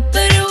volvió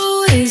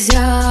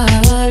perjudicial.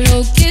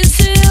 Lo que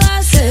se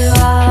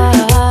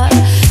va.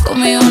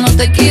 Conmigo no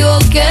te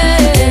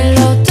equivoqué.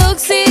 Lo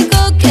tóxico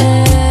que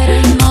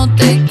eres no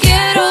te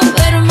quiero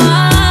ver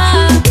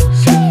más.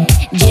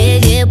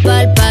 Llegué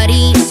pa'l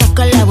party,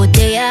 saca la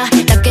botella.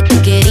 La que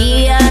te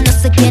quería, no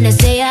sé quién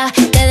es ella.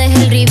 Te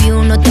dejé el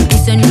review, no te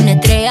puse ni una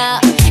estrella.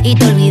 Y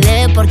te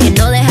olvidé porque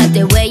no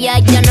dejaste huella.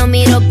 Ya no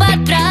miro para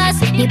atrás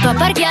ni pa'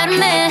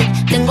 parquearme.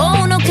 Tengo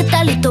uno que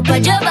está listo pa'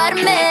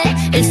 llevarme.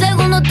 El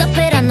segundo está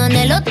esperando en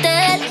el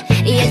hotel.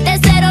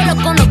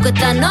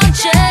 esta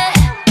noche.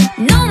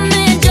 No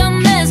me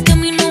llames que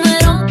mi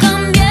número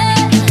cambié.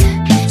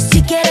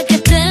 Si quieres que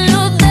te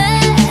lo dé,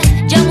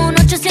 llamo un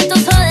 800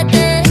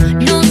 jódete.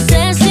 No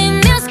sé si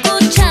me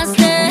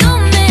escuchaste. No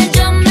me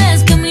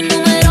llames que mi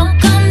número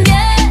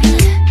cambié.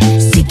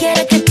 Si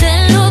quieres que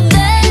te lo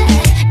dé,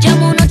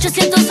 llamo un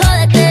 800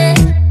 jódete.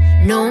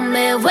 No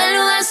me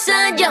vuelvas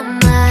a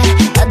llamar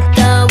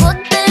hasta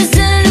bote el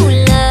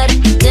celular.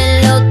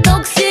 De lo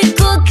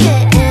tóxico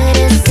que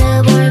eres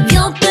se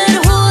volvió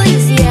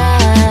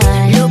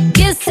perjudicial. Lo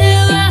que se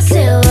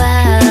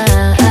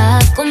va,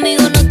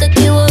 conmigo no te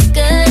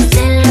equivoques.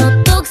 De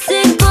lo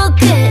tóxico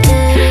que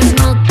eres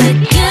no te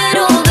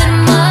quiero ver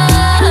más.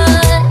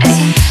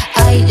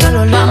 Ay, yo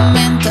lo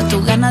lamento,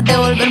 tus ganas de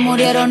volver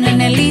murieron en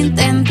el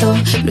intento.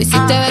 Lo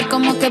hiciste ver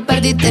como que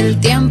perdiste el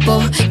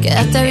tiempo.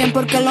 Quedaste bien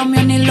porque lo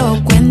mío ni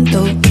lo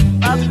cuento.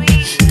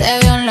 Te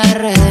veo en las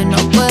redes, no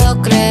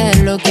puedo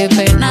creerlo, qué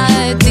pena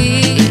de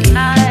ti.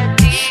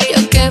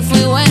 Yo que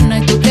fui buena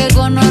y tú que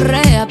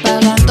gonorrea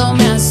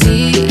pagándome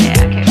así.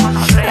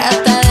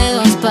 Rata de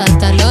dos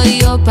patas, lo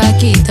digo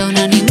Paquita, un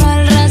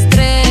animal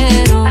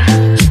rastrero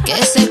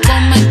que se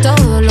come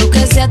todo lo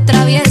que se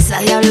atraviesa.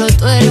 Diablo,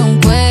 tú eres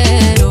un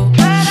cuero.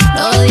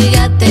 No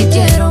digas te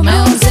quiero,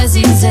 mejor sé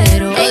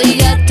sincero. No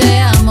digas te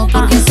amo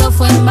porque eso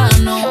fue en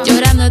vano.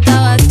 Llorando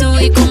estabas tú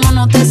y como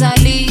no te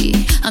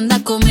salí. Andas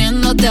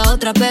comiéndote a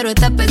otra pero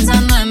estás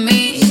pensando en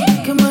mí.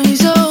 ¿Qué me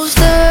hizo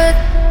usted?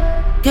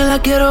 Que la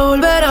quiero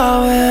volver a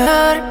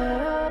ver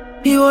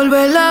y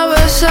volverla a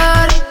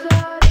besar.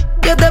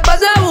 ¿Qué te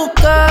pasa a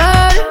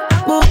buscar?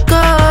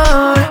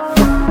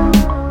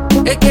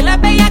 Es que la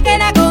bella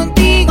queda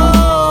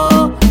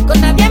contigo,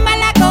 con nadie más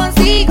la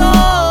consigo.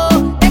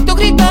 De tu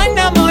grito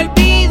no me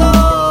olvido.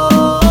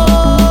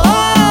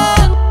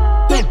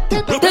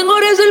 Tengo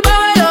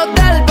reservado el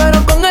hotel,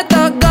 pero con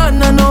estas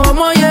ganas no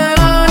vamos a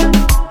llegar.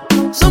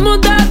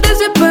 Somos tan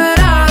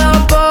desesperados,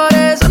 por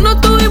eso no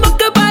tuvimos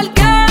que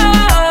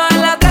parquear.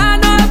 La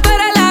gana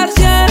espera el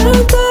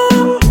asiento.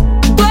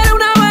 Tú eres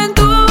una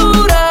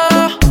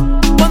aventura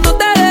cuando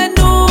te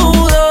desnudas.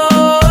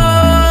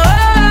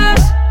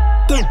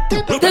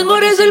 Tengo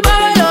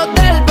reservado el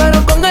hotel,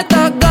 pero con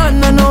estas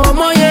ganas no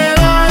vamos a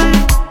llegar.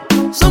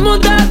 Somos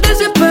tan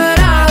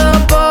desesperados,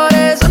 por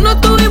eso no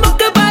tuvimos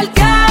que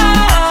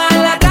parquear.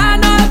 La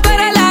gana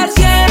espera el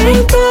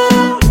asiento.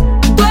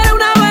 Tú eres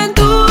una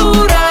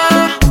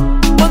aventura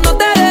cuando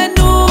te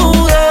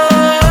desnudas.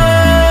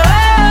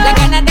 La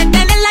ganas de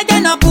tenerla yo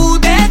no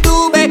pude,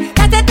 tuve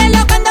que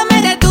hacértelo cuando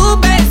me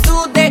detuve.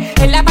 Sudé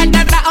en la parte de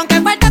atrás,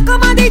 aunque falta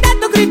comodidad.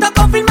 Tus gritos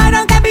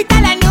confirmaron que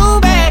viste la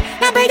nube.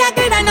 La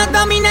bellaquera nos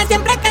domina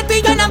siempre que tú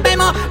y yo nos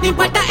vemos. No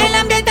importa el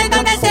ambiente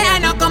donde sea,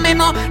 nos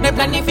comemos. No hay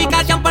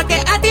planificación porque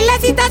a ti la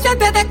situación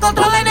te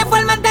descontrola. No hay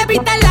forma de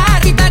evitar la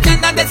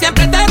situación donde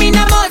siempre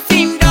terminamos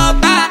sin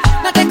ropa.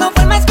 No te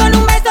conformes con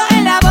un beso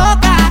en la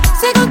boca.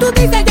 Según tú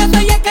dices yo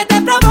soy el que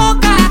te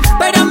provoca,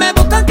 pero me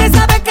buscan que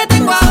sabes que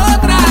tengo a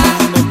otra.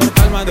 Ando por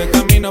Palma de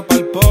camino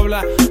pa'l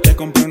Pobla. Le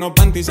compré unos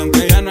panties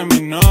aunque ya no es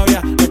mi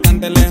novia. Le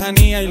canté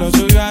lejanía y lo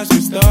subió a su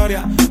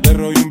historia. Le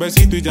robé un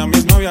besito y ya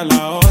mi novia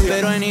la odia.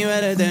 Pero hay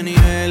niveles de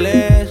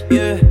niveles,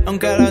 yeah.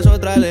 Aunque a las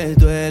otras les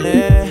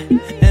duele.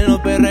 En los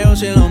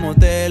perreos y en los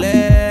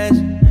moteles,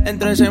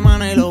 entre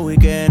semana y los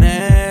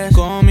weekends,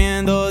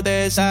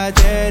 comiéndote esa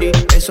cherry.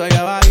 Eso allá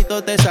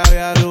abajito te sabe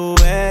a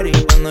blueberry.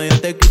 Cuando yo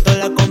te quito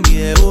la combi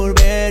de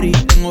Burberry,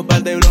 tengo un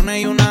par de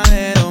blones y una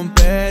de Don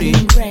Perry.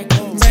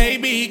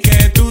 Baby,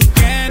 que tú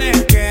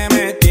tienes que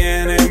me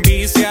tienes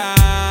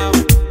viciado.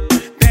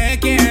 Te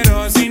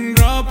quiero sin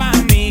ropa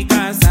en mi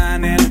casa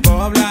en el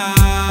poblado.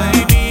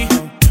 Baby,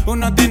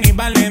 unos tenis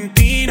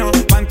Valentino,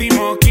 panty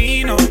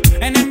moquino.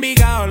 En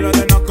Envigado los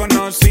dos nos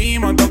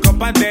conocimos. 2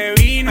 copas de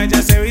vino,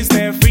 ella se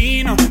viste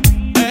fino.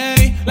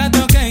 Ey, la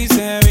toqué y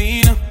se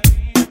vino.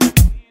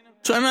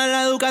 Suena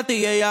la Ducati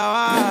y ella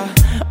va.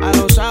 A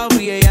los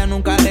Audi ella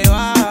nunca le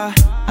va.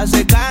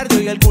 Hace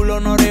cardio y el culo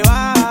no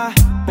rebaja.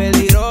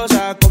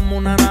 Peligrosa como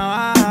una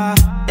navaja.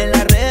 En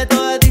las redes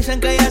todas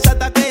dicen que ella es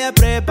hasta que ella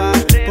prepa.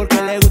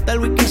 Porque le gusta el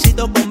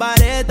whiskycito con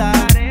vareta.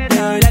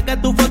 Mira que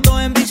tu foto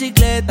en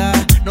bicicleta.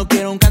 No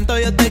quiero un canto,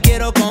 yo te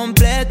quiero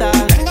completa.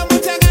 Tengo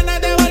muchas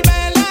ganas de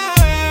volverla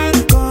a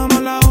ver, como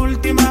la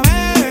última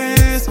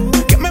vez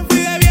que me fui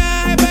de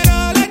viaje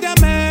pero la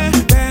llamé.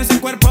 De ese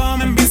cuerpo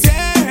me envicié.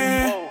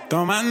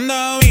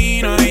 Tomando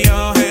vino y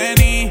yo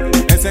gení.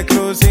 Es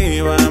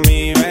exclusiva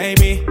mi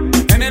baby.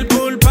 En el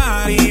pool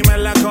party me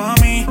la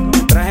comí.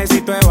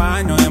 Trajecito de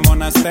baño de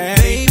monasterio.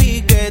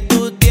 Baby, que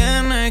tú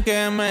tienes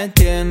que me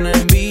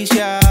tienes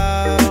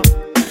viciado.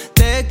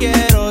 Te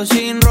quiero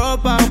sin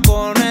ropa o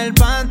con el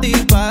panty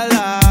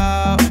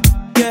palao.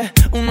 Yeah,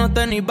 unos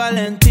tenis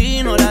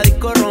Valentino, la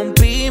disco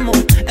rompimos.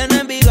 En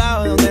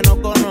Envigado donde nos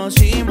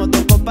conocimos.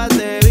 2 copas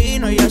de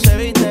vino y ya se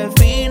viste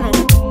fino.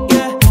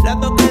 Yeah, la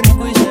toqué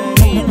rico y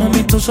seguimos.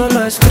 Mami, tú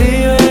solo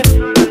escribes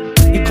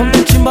y con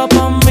mi chimba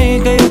pa' mí,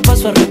 que yo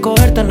paso a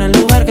recogerte en el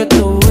lugar que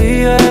tú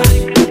vives.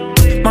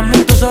 Mami,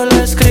 tú solo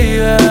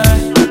escribes,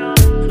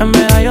 en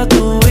Medallo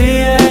tú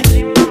vives.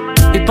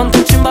 Y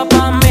ponte chimba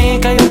pa' mí,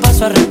 que yo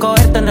paso a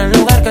recogerte en el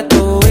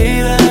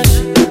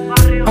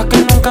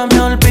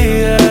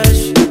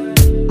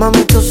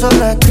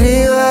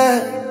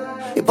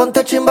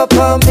chimba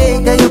pa'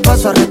 mí, que yo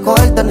paso a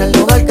recogerte en el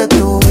lugar que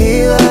tú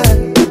vives.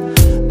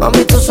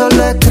 Mami, tú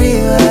solo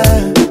escribes,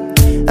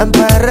 en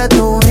PR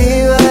tú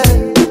vives.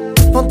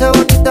 Ponte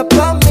bonita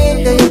pa'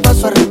 mí, que yo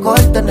paso a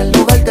recogerte en el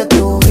lugar que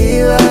tú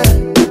vives,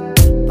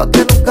 pa'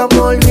 que nunca me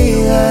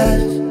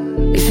olvides.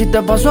 Y si te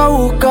paso a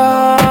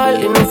buscar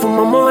y nos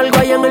fumamos algo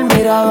allá en el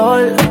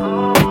mirador,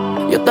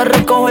 yo te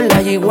recojo en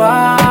la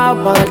yigua,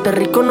 pa' darte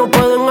rico no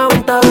puedo en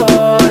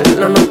aventador.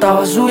 La nota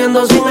va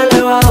subiendo sin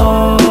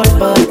elevador,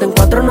 pa' darte en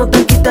cuatro no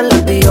te quites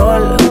la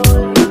tiol.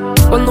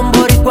 Cuando un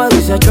boricua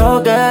dice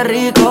yo qué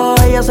rico,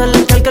 ella se le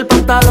echa el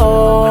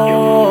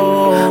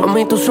pantalón. A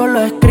mí tú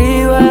solo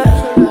escribes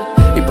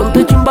y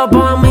ponte chimba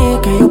pa' mí,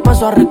 que yo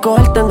paso a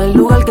recogerte en el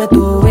lugar que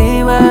tú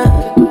vives.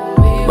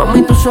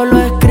 Mami, tú solo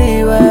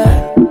escribes,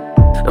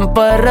 en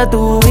PR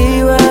tú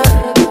vives.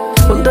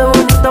 Ponte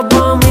bonita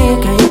pa' mí,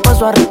 que yo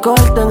paso a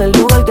recogerte en el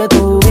lugar que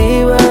tú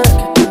vives,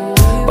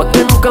 pa'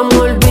 que nunca me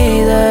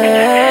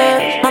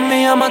olvides.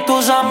 Mami, llama a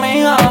tus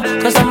amigas,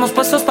 que estamos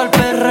puestos pa'l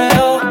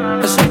perreo.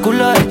 Ese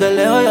culo desde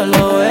lejos yo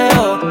lo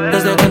veo.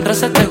 Desde que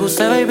entraste te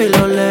gusté, baby,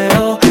 lo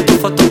leo. Tus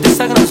fotos de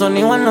Instagram son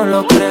igual, no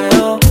lo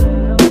creo.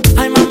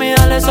 Ay, mami,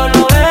 dale,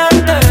 solo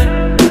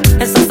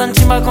vente. Estás tan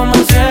chimba como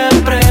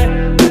siempre.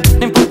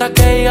 No importa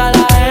que diga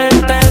la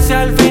gente, si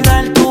al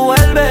final tú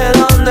vuelves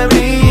donde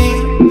mí.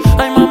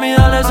 Ay, mami,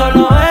 dale,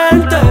 solo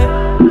vente.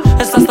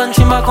 Estás tan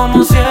chimba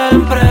como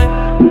siempre.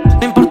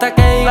 No importa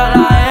que diga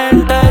la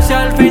gente, si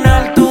al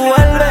final tú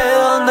vuelves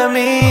donde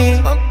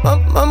mí.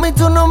 Mami,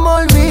 tú no me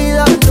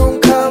olvidas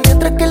nunca,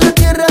 mientras que en la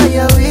tierra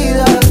haya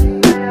vida.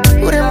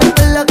 Juremos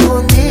en la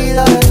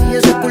escondida, y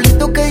ese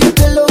culito que Dios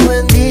te lo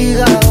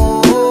bendiga.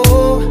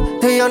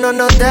 Tú y yo no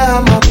nos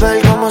dejamos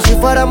ver, como si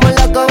fuéramos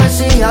la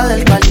cabecilla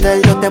del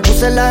cartel. Yo te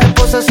puse la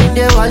esposa sin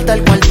llevarte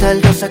al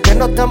cuartel. Yo sé que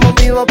no estamos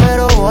vivos,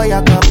 pero voy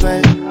a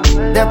capel.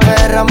 De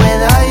perra me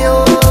da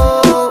yo,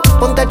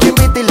 ponte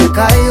chimbita y le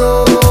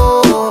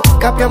caigo.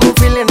 Capiamos un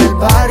fil en el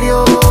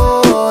barrio,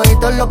 y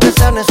todo lo que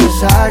sea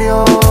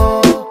necesario.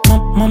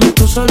 Mami,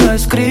 tú solo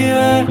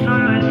escribes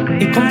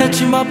y ponte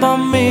chimba pa'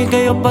 mí,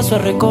 que yo paso a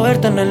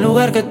recogerte en el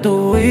lugar que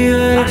tú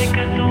vives.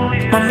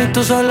 Mami,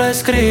 tú solo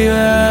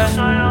escribes,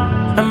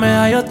 en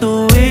medallo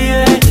tú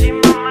vives.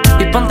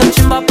 Y ponte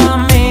chimba pa'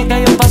 mí,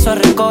 que yo paso a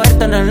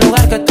recogerte en el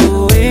lugar que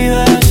tú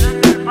vives,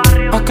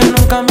 pa' que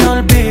nunca me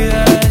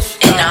olvides.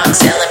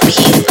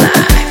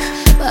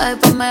 Bye,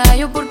 pa'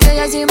 medallo porque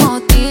ya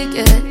hicimos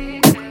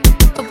ticket.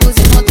 Lo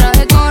pusimos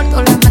traje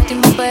corto, le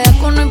metimos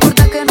pedazo, no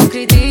importa que nos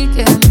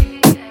critiquen.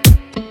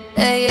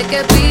 Ella es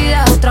que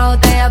pida otra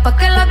botella pa'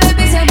 que las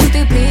baby se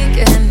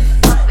multipliquen.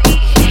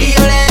 Y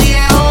yo le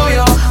dije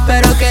obvio,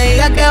 pero que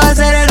diga que va a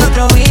ser el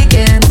otro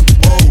weekend.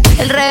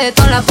 El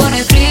reggaetón la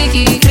pone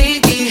friki,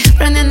 friki,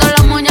 prendiendo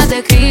las moñas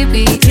de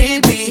creepy,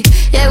 creepy.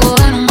 Llegó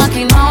en un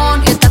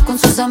maquinón y está con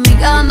sus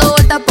amigas dando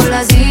vueltas por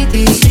la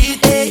city.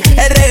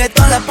 El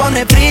reggaetón la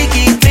pone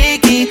friki,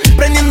 friki,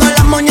 prendiendo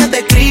las moñas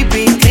de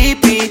creepy,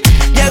 creepy.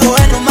 Llegó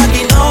en un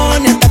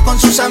maquinón y está con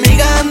sus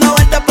amigas dando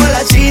vueltas por la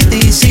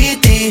city,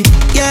 city.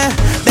 Yeah,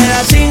 de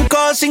las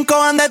 5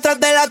 van detrás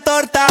de la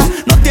torta.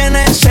 No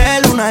tiene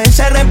celu, nadie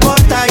se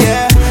reporta,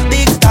 yeah.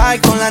 Dicta y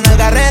con la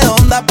nalga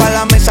redonda pa'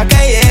 la mesa que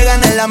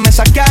llegan, en la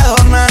mesa que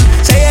adornan.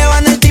 Se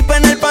llevan el tipo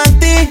en el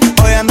panty,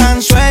 hoy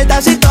andan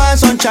sueltas y todas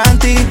son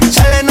chanty.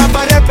 Salen a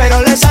parir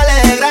pero le sale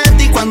de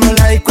gratis, cuando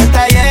la disco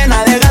está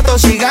llena de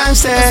gatos y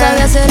gánster. No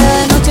sabía si era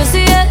de noche o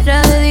si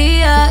era de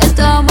día.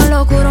 Estábamos en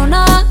lo oscuro,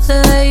 nada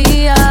se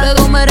veía.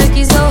 Luego me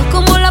requisó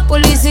como la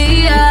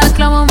policía.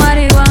 Clamo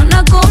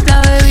marihuana con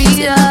la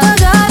bebida.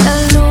 Apaga la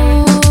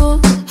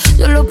luz,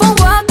 yo lo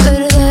pongo a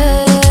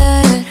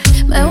perder.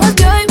 Me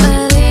volteó y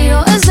me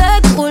dijo ese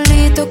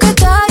culito que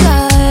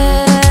talla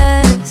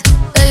es.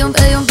 Pedí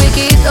un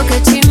piquito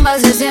que chimba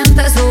se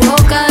siente su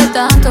boca. De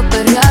tanto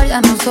perrear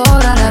ya no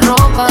sobra la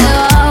ropa.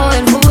 Debajo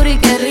del booty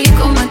que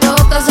rico me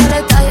toca. Se le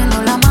está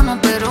yendo la mano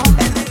pero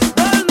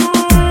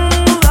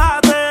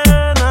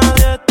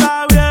Nadie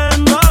está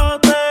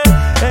viéndote.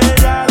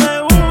 Ella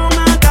de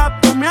una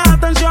captó mi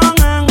atención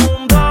en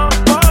un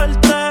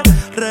 2x3.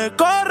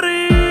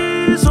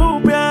 Recorrí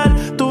su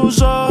piel,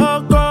 tus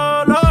ojos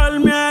color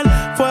miel.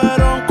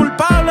 Fueron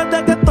culpables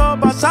de que esto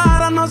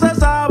pasara. No se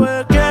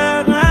sabe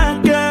quién es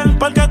quién,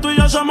 porque tú y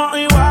yo somos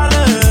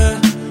iguales.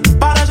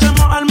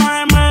 Parecemos almas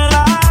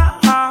gemelas.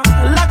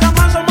 En la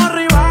cama somos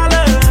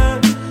rivales.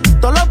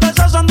 Todos los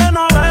besos son de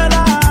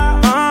novela.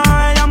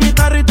 Ella mi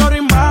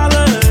territorio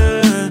invade.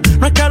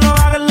 No es que lo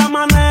haga en la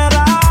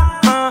manera.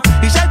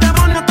 Y si hay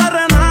demonios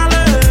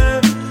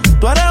terrenales,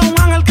 tú eres un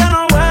ángel que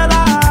no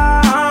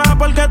vuela.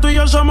 Porque tú y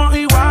yo somos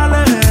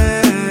iguales.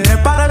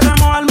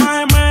 Parecemos almas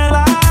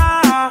gemelas.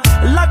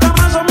 En la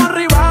cama somos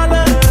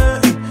rivales.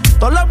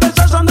 Todos los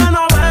besos son de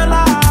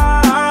novela.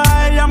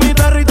 Ella mi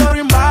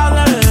territorio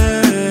invade.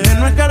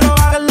 No es que lo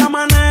haga en la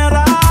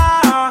manera.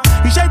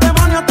 Y si hay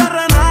demonios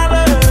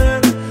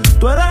terrenales,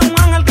 tú eres un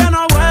ángel que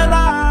no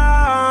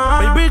vuela.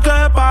 Baby,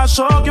 ¿qué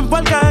pasó? ¿Quién fue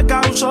el que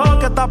causó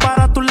que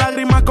taparas tus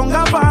lágrimas con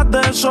gafas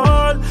de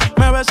sol?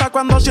 Me besa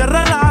cuando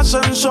cierre el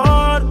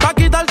ascensor. Pa'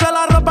 quitarse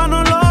la ropa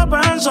no lo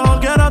pensó.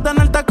 Quiero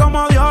tenerte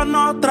como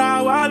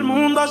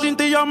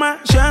yo me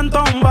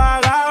siento un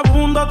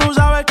vagabundo. Tú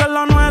sabes que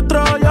lo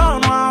nuestro yo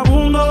no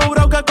abundo.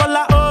 Juro que con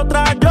la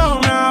otra yo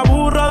me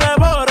aburro.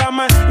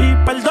 Devórame y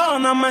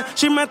perdóname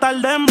si me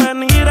tardé en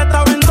venir.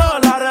 Estaba en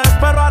dólares,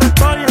 pero ahora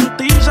estoy en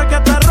ti. Sé que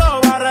te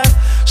robaré,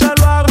 se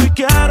lo hago y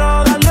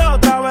quiero darle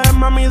otra vez.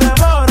 Mami,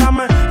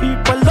 devórame y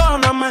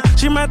perdóname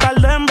si me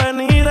tardé en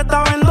venir.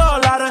 Estaba en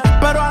dólares,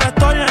 pero ahora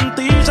estoy en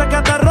ti. Sé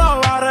que te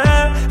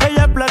robaré.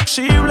 Ella es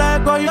flexible,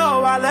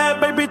 coyo, vale.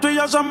 Baby, tú y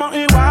yo somos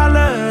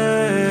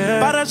iguales.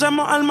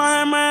 Parecemos almas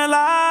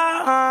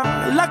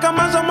gemelas. En la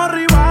cama somos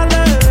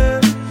rivales.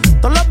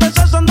 Todos los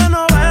besos son de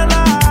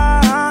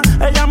novela.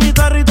 Ella mi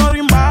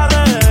territorio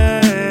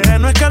invade.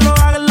 No es que lo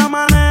haga en la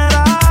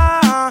manera.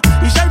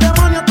 Y si hay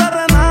demonios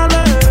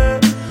terrenales,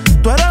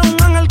 tú eres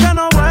un ángel que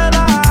no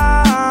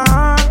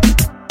vuela.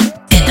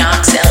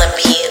 Inox LMP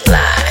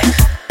Live.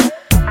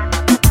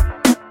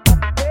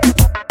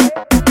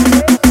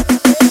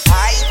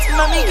 Ay,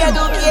 mami, ¿qué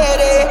tú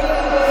quieres?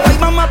 Hoy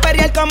vamos a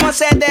perrear como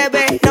se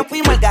debe. No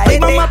fuimos al garete. Hoy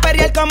vamos a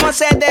perrear como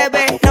se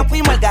debe. No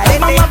fuimos al garete. Hoy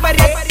vamos a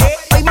perrear.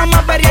 Hoy vamos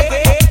a perrear.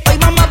 Hoy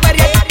vamos a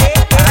perrear.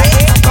 Ay,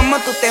 cómo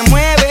tú te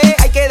mueves,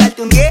 hay que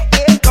darte un 10.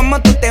 Cómo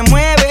tú te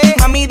mueves,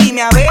 mami,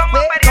 dime a ver.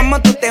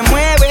 Cómo tú te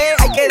mueves,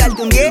 hay que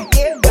darte un 10.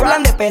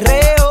 Hablan de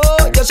perreo,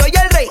 yo soy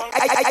el rey.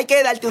 Hay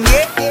que darte un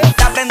 10.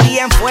 Te prendí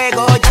en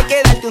fuego, ya hay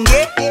que darte un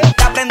 10.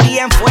 Te prendí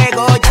en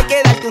fuego, ya hay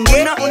que darte un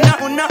 10.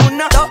 Uno,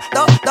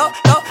 dos.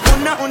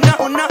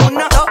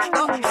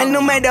 El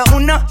número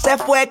 1 se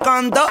fue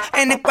con 2.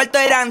 En el cuarto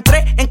eran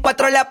 3, en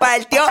 4 la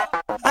partió.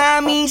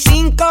 A mí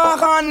 5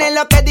 cojones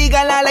lo que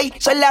diga la ley.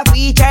 Son la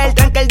ficha, el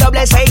tranque, el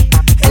doble 6.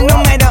 El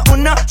número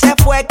 1 se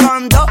fue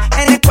con 2.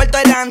 En el cuarto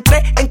eran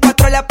 3, en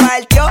 4 la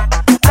partió.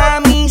 A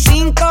mí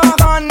 5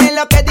 cojones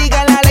lo que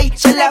diga la ley.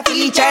 Son la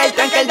ficha, el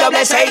tranque, el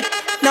doble 6.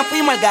 Nos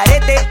fuimos al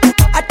garete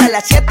hasta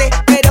las 7.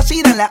 Pero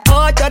si dan las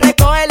 8,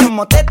 recoge los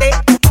motetes.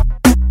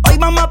 Hoy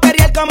vamos a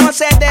perrear como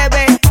se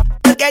debe.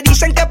 Porque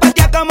dicen que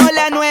patea como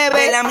la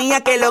 9. La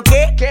mía que lo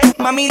que,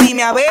 mami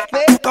dime a ver.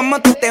 Cómo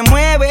tú te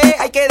mueves,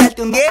 hay que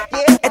darte un 10.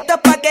 Esto es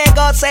pa' que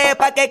goce,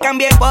 pa' que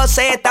cambie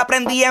pose. Te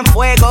prendí en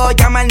fuego,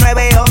 llama al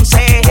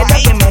 911. Quiero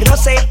que me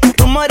roce,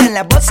 rumor en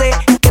las voces.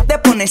 Que te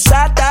pones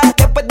sata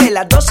después de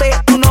las 12.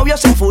 Tu novio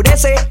se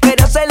enfurece,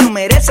 pero se lo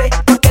merece.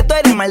 Porque tú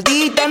eres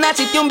maldita,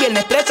 naciste un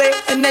viernes 13.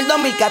 En el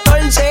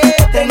 2014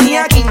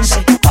 tenía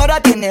 15, ahora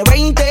tiene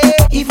 20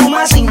 y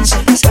fuma 15.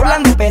 Se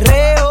hablan de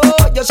perreo,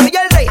 yo soy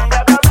el rey.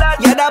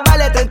 Y ahora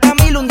vale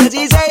 30,000, un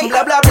 16.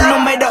 Bla, bla, bla. El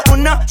número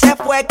 1 se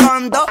fue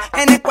con 2.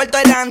 En el cuarto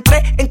eran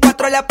 3, en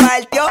 4 la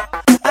partió.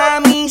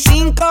 A mí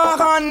 5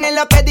 cojones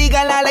lo que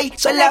diga la ley.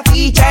 Son la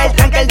ficha, el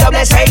tranque, el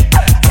doble 6.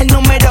 El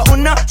número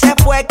 1 se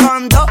fue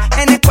con 2.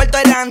 En el cuarto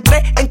eran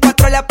 3, en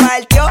 4 la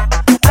partió.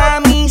 A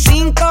mí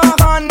 5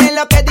 cojones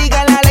lo que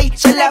diga la ley.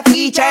 Son la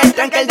ficha, el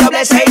tranque, el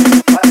doble 6.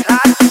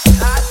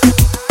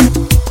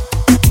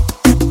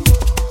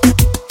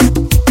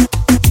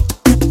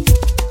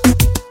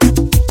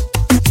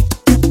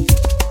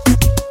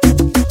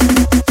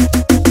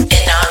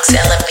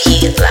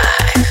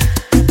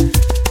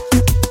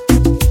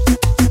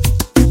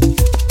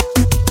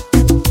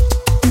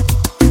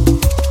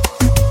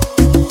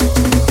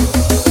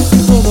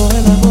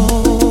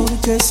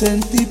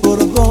 Sentí por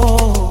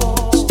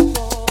vos,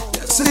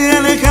 te hacía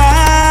alejado.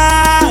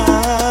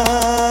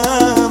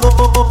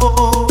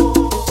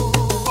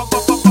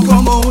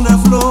 Como una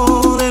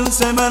flor él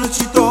se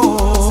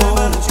marchitó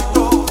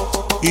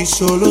y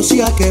solo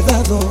se ha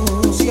quedado.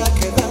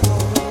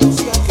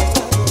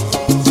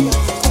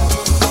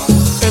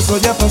 Eso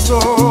ya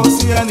pasó,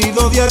 se han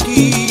ido de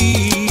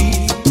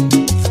aquí.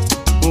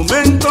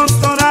 Momentos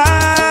dorados,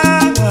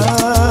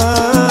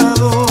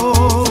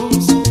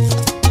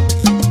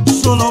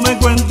 solo me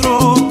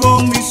encuentro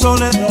con mi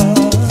soledad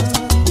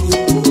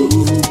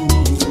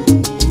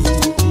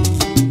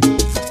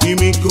y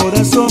mi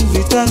corazón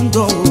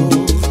gritando.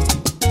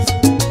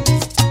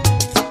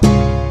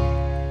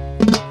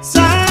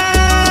 Sálvame,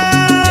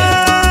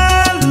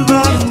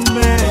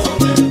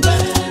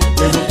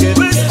 que no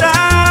quiero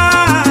estar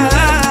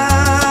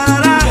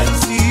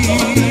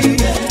así.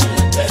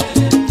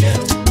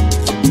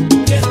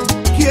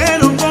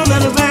 Quiero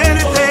poder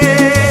verte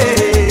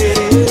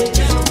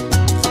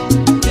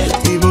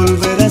y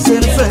volver a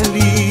ser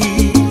feliz.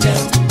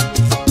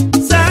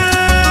 Sálvame,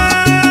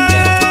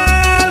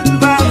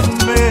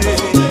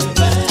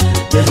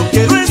 que no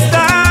quiero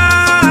estar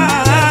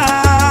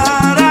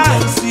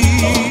así.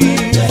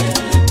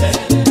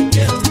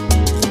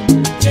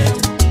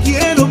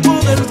 Quiero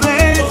poder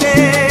verte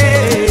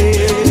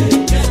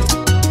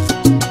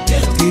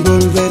y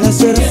volver a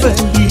ser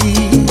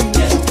feliz.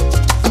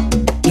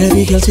 Le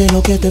dije al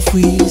cielo que te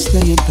fuiste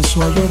y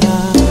empezó a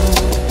llorar.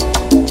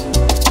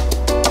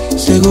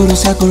 Seguro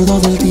se acordó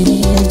del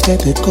día en que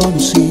te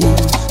conocí.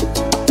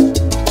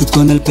 Tú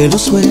con el pelo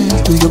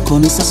suelto y yo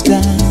con esas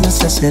ganas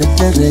de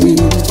hacerte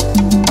reír.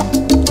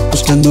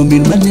 Buscando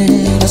mil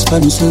maneras para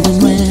no ser de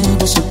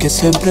nuevo eso que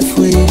siempre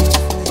fui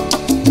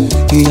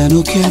y ya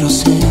no quiero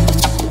ser.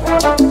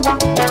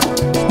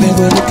 Me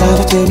duele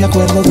cada que me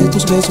acuerdo de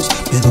tus besos.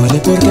 Me duele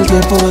porque el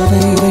tiempo va de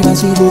ida y va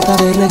sin ruta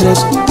de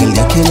regreso. El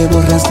día que le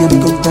borraste a mi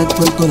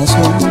contacto el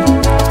corazón,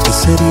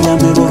 ese día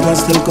me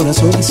borraste el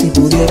corazón. Y si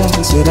pudiera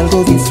hacer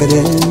algo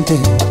diferente,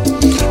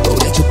 lo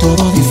hubiera hecho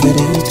todo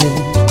diferente.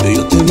 Tú y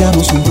yo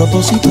teníamos un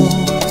propósito,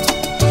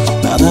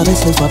 nada de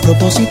eso fue a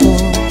propósito.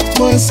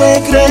 No es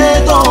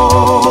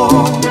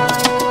secreto,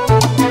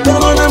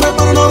 perdóname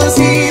por no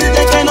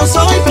decirte que no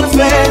soy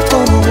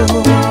perfecto.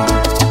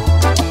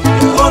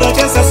 Y ahora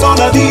que estás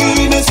sola,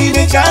 dime si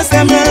me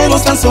echaste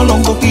menos tan solo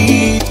un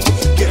poquito.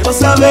 Quiero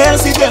saber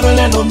si te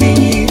duele lo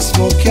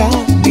mismo que a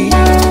mí,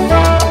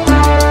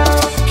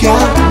 que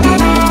a mí.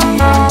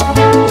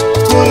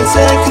 No es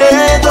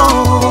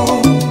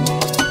secreto,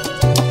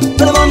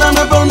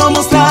 perdóname por no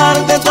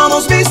mostrarte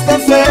todos mis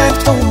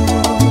defectos.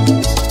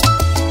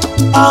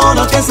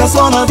 Ahora que estás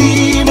sola,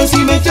 dime si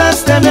me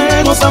echaste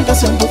menos aunque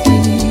sea un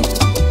poquito.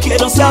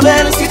 Quiero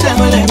saber si te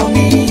duele lo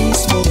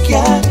mismo que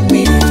a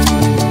mí,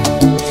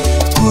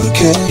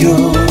 porque yo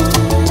no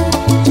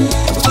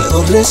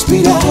puedo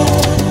respirar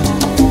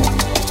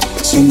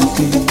sin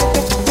ti.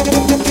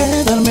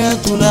 Quedarme a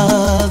tu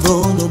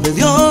lado no me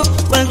dio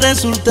buen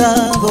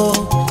resultado.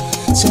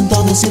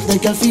 Siento decirte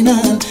que al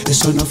final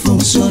eso no ha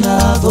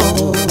funcionado.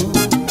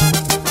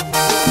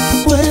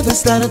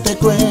 Puedes darte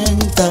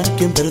cuenta,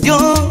 quien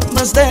perdió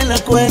más de la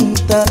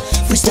cuenta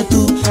fuiste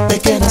tú,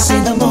 pequeña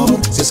sin amor,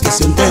 si es que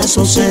sientes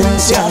su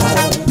ausencia.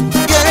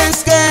 Y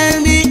es que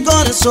en mi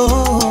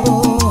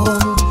corazón,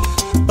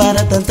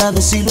 para tanta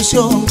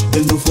desilusión,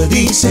 él no fue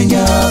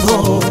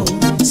diseñado.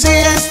 Si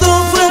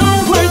esto fue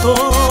un juego,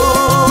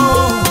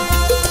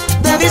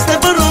 debiste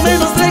por lo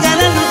menos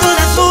regalarme un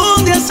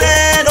corazón de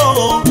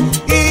acero.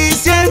 Y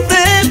siempre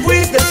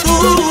fuiste tú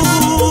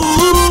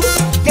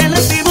quien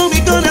lastimó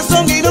mi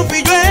corazón y no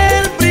fui yo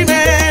el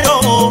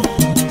primero.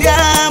 Te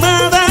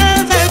amaba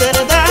de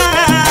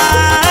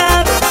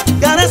verdad,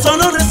 y ahora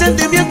solo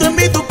resentimiento en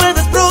mí tú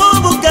puedes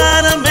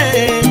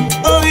provocarme.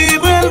 Hoy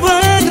vuelvo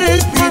a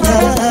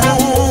respirar,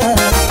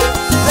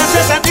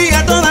 gracias a ti,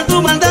 a toda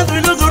tu maldad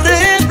y luego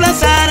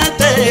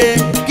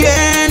reemplazarte.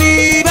 ¿Quién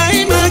iba a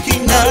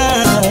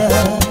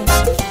imaginar?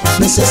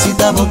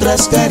 Necesitaba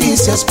otras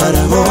caricias para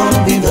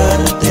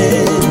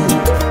olvidarte.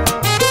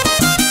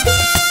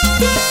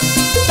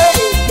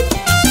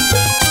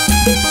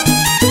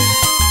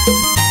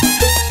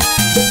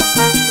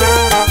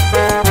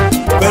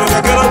 Pero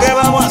 ¿qué es lo que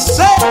vamos a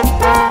hacer?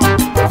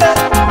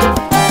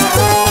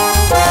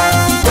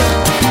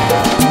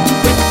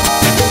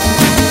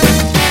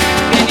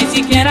 Que ni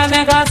siquiera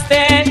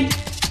dejaste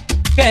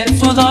que el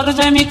sudor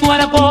de mi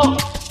cuerpo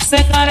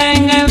secara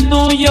en el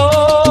tuyo,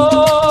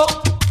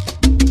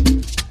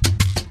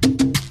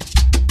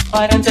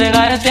 para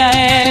entregarte a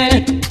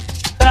él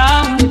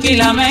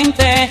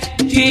tranquilamente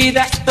y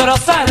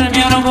destrozar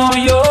mi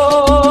orgullo.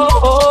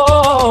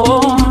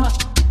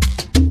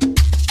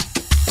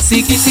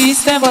 Si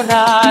quisiste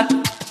borrar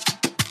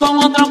con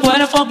otro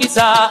cuerpo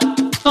quizá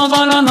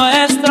todo lo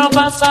nuestro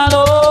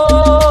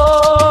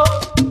pasado,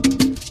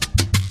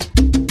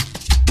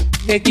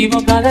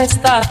 equivocada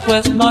estás,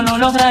 pues no lo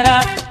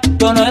lograrás.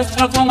 Lo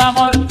nuestro fue un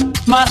amor,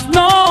 más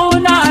no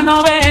una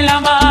novela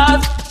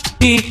más.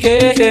 ¿Y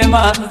qué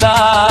más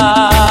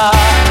da?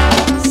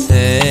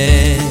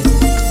 Sé,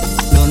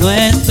 lo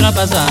nuestro ha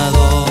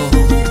pasado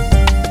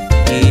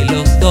y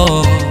los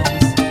dos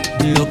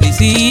lo que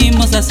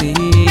hicimos así.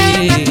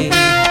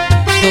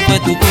 No fue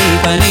tu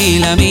culpa ni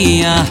la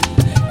mía,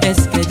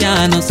 es que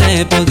ya no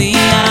se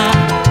podía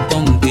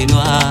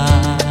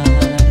continuar.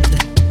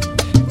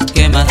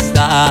 ¿Qué más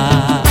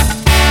da?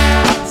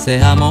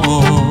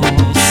 Seamos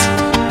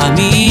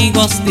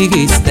amigos,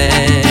 dijiste,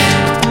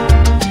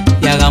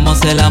 y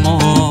hagamos el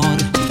amor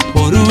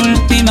por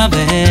última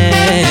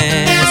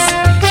vez.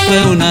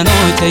 Fue una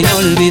noche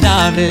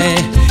inolvidable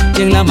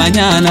y en la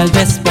mañana al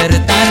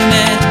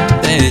despertarme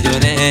te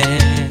lloré.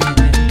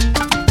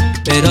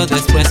 Pero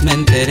después me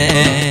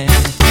enteré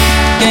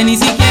que ni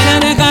siquiera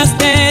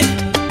dejaste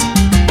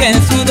que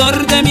el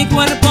sudor de mi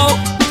cuerpo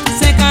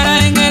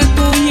secara en el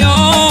tuyo,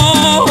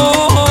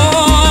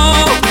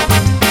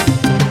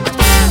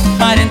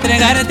 para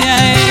entregarte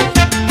a él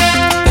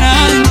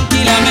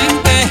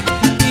tranquilamente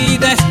y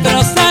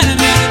destrozar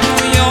mi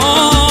orgullo.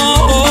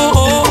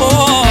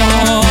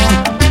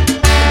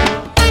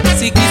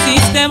 Si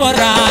quisiste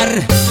borrar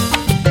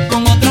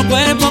con otro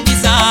cuerpo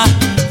quizá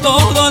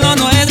todo lo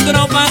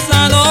nuestro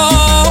pasado,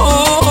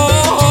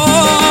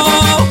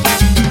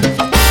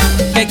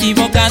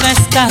 equivocada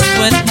estás,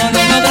 pues no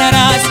lo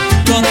lograrás.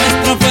 Lo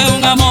nuestro fue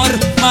un amor,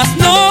 más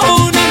no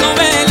una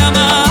novela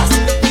más.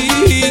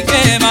 ¿Y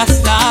qué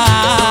más da?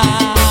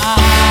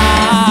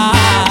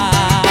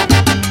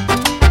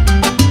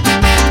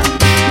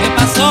 ¿Qué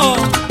pasó?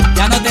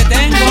 ¿Ya no te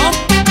tengo?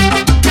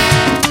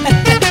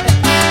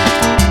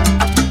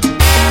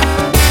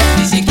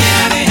 Ni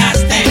siquiera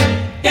dejaste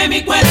que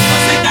mi cuerpo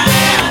se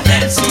caiga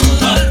del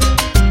sudor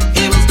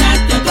y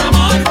buscaste otro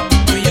amor.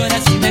 Tú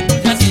lloras y me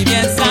culpas y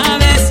bien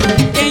sabes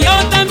que yo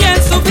también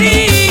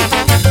sufrí.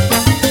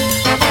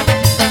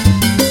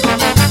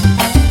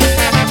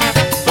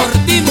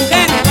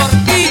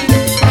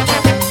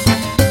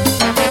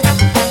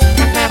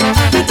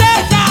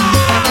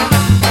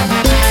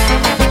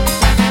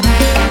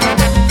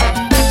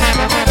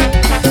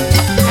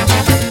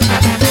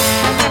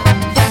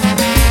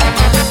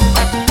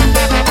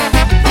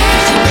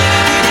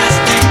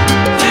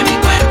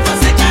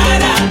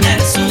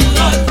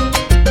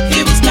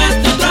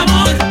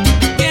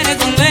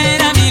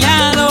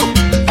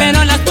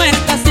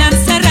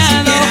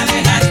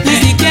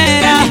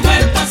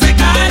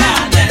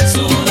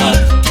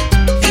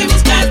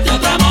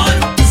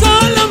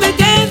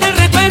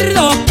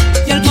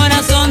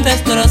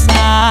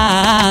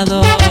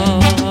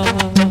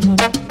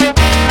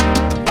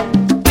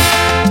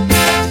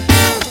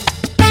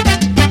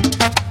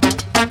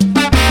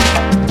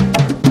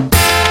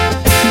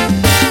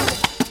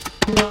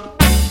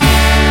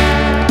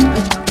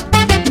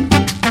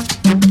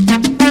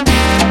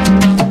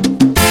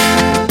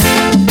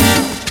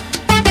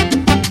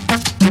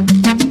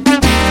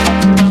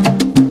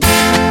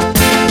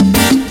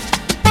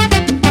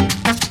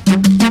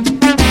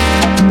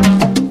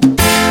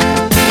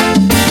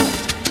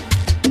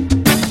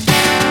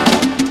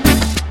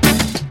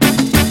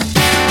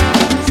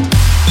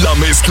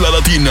 mezcla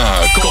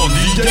latina con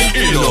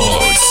DJ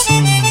Elox.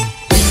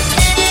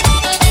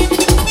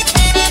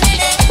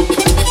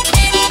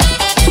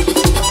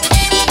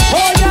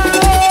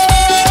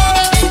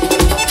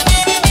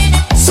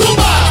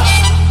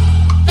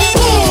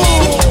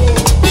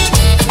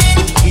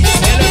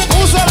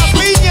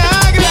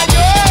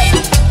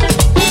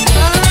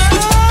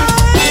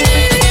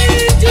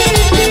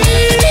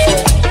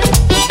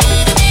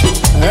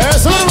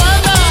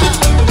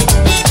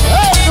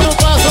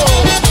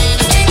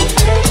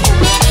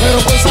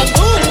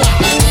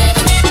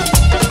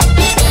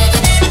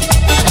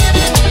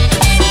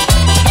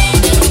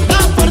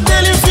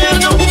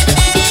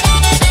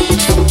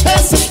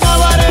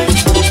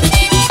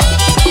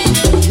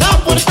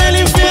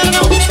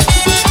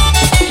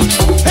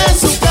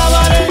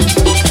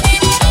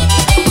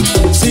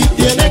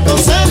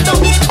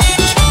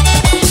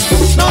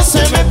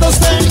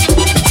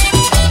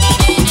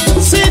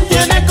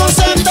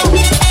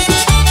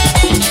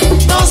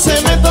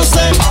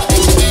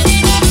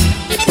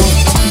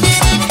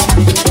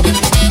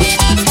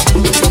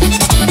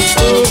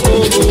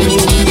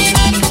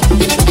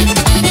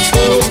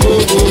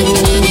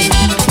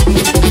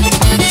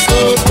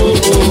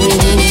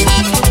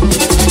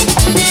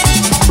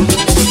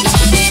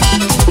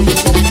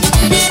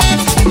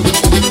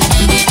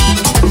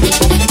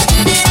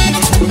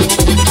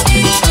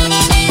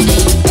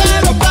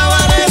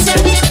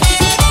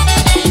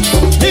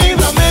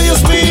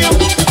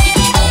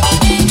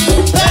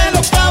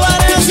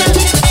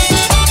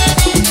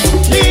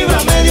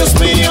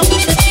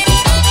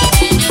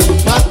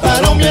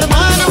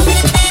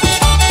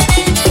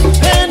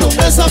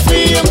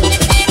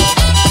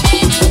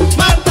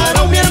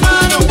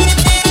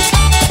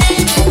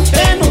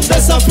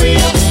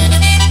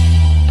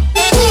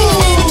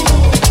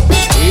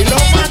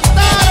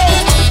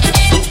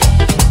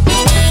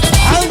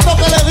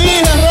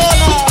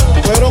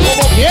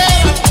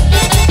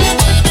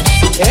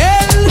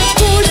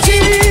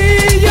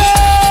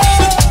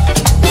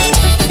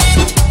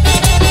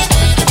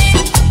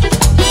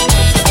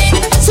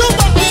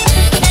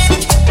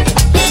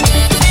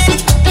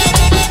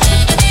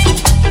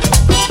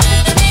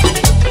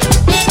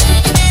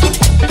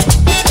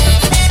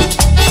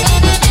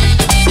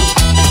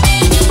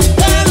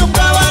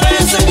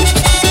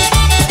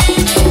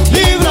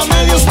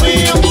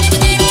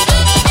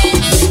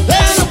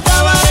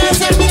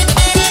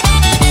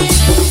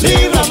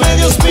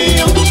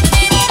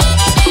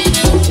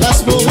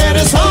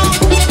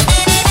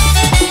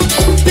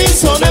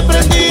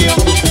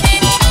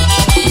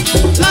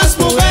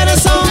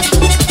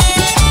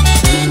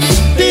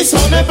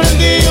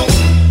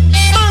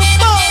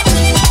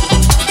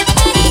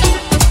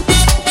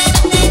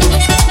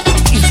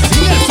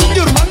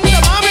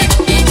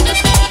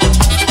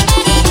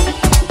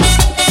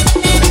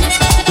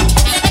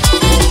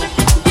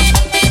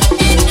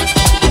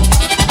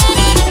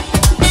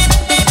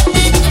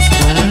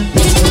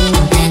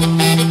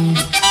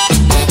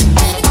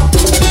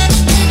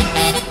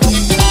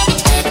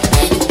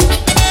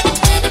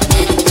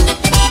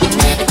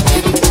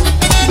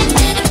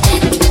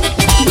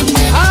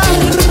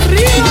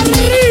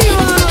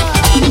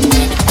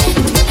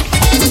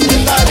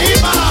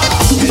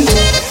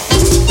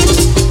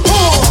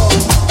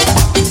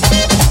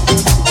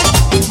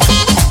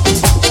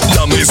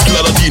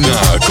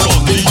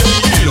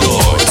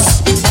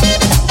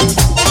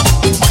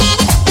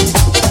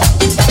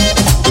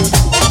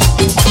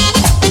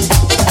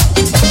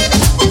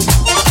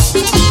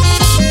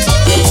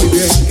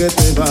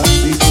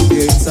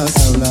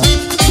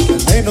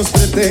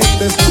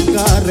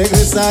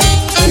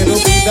 Pero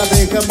vida,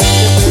 déjame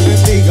que te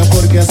bendiga,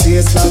 porque así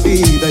es la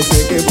vida y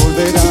sé que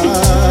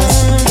volverás.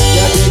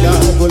 Ya ha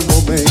llegado el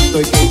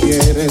momento y que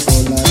quieres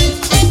volar,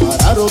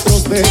 parar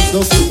otros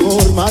besos, tu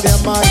forma de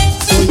amar.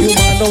 Soy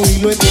humano y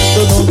lo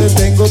entiendo, no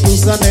detengo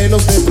tus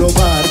anhelos de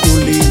probar tu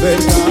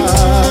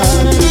libertad.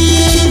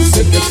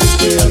 Sé que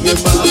existe alguien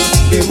más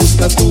que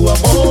busca tu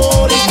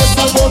amor y que es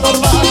algo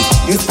normal,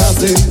 que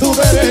estás en tu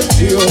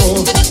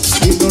derecho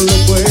y no lo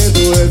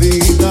puedo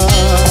evitar.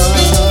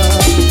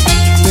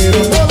 Pero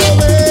no lo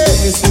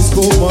beses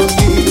como a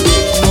mí,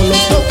 no lo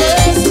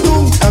toques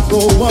nunca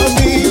como a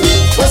mí,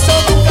 pues yo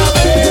nunca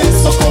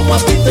beso como a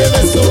ti te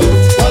beso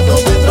cuando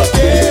me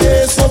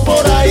tropiezo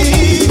por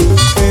ahí.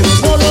 Pero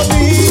no lo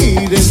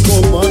mires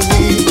como a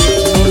mí,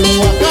 no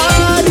lo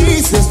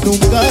acaricies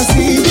nunca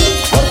así,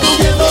 por tu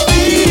bien lo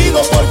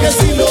digo, porque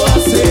si lo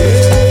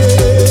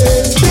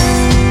haces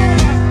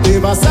te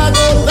vas a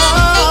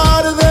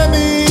acordar de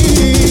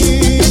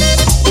mí.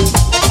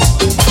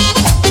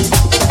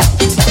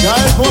 Ya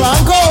el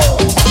Polanco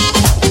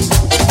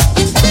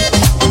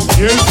y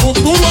el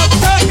futuro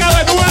ataca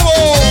de nuevo.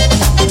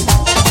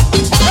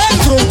 El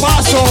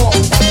grupazo.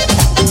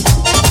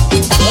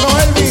 Bueno,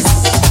 Elvis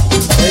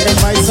en el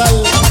maizal.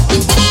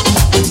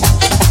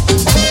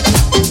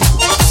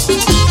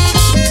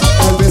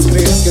 Tal vez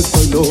creas que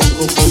estoy loco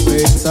por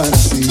pensar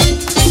así,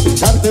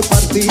 dejarte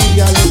partir y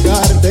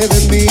alejarte de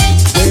mí.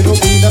 Pero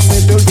vida,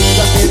 se te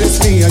olvida que eres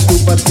mía y tu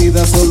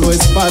partida solo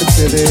es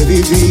parte de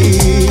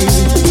vivir.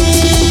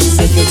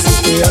 Sé que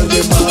de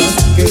alguien más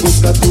que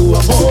busca tu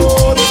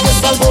amor y que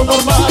es algo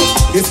normal,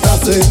 que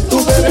estás en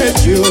tu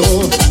derecho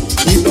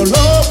y no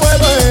lo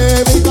puedo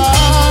evitar.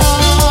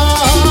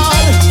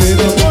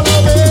 Pero no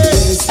lo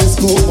beses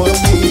como a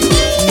mí,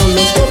 no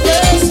lo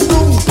toques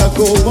nunca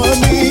como a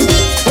mí,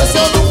 pues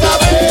yo nunca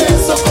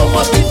beso como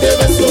a ti te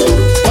beso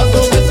cuando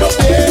me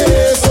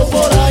tropiezo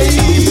por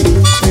ahí.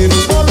 Pero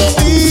no lo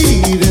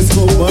mires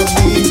como a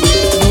mí,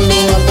 no lo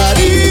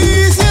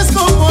acaricies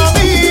como a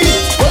mí,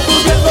 por tu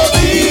bien lo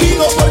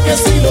digo porque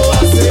si lo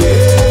haces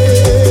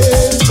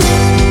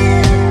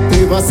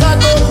te vas a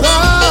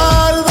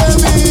acordar de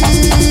mí.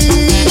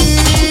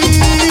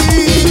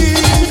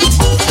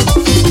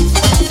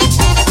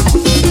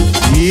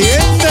 Y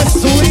este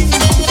swing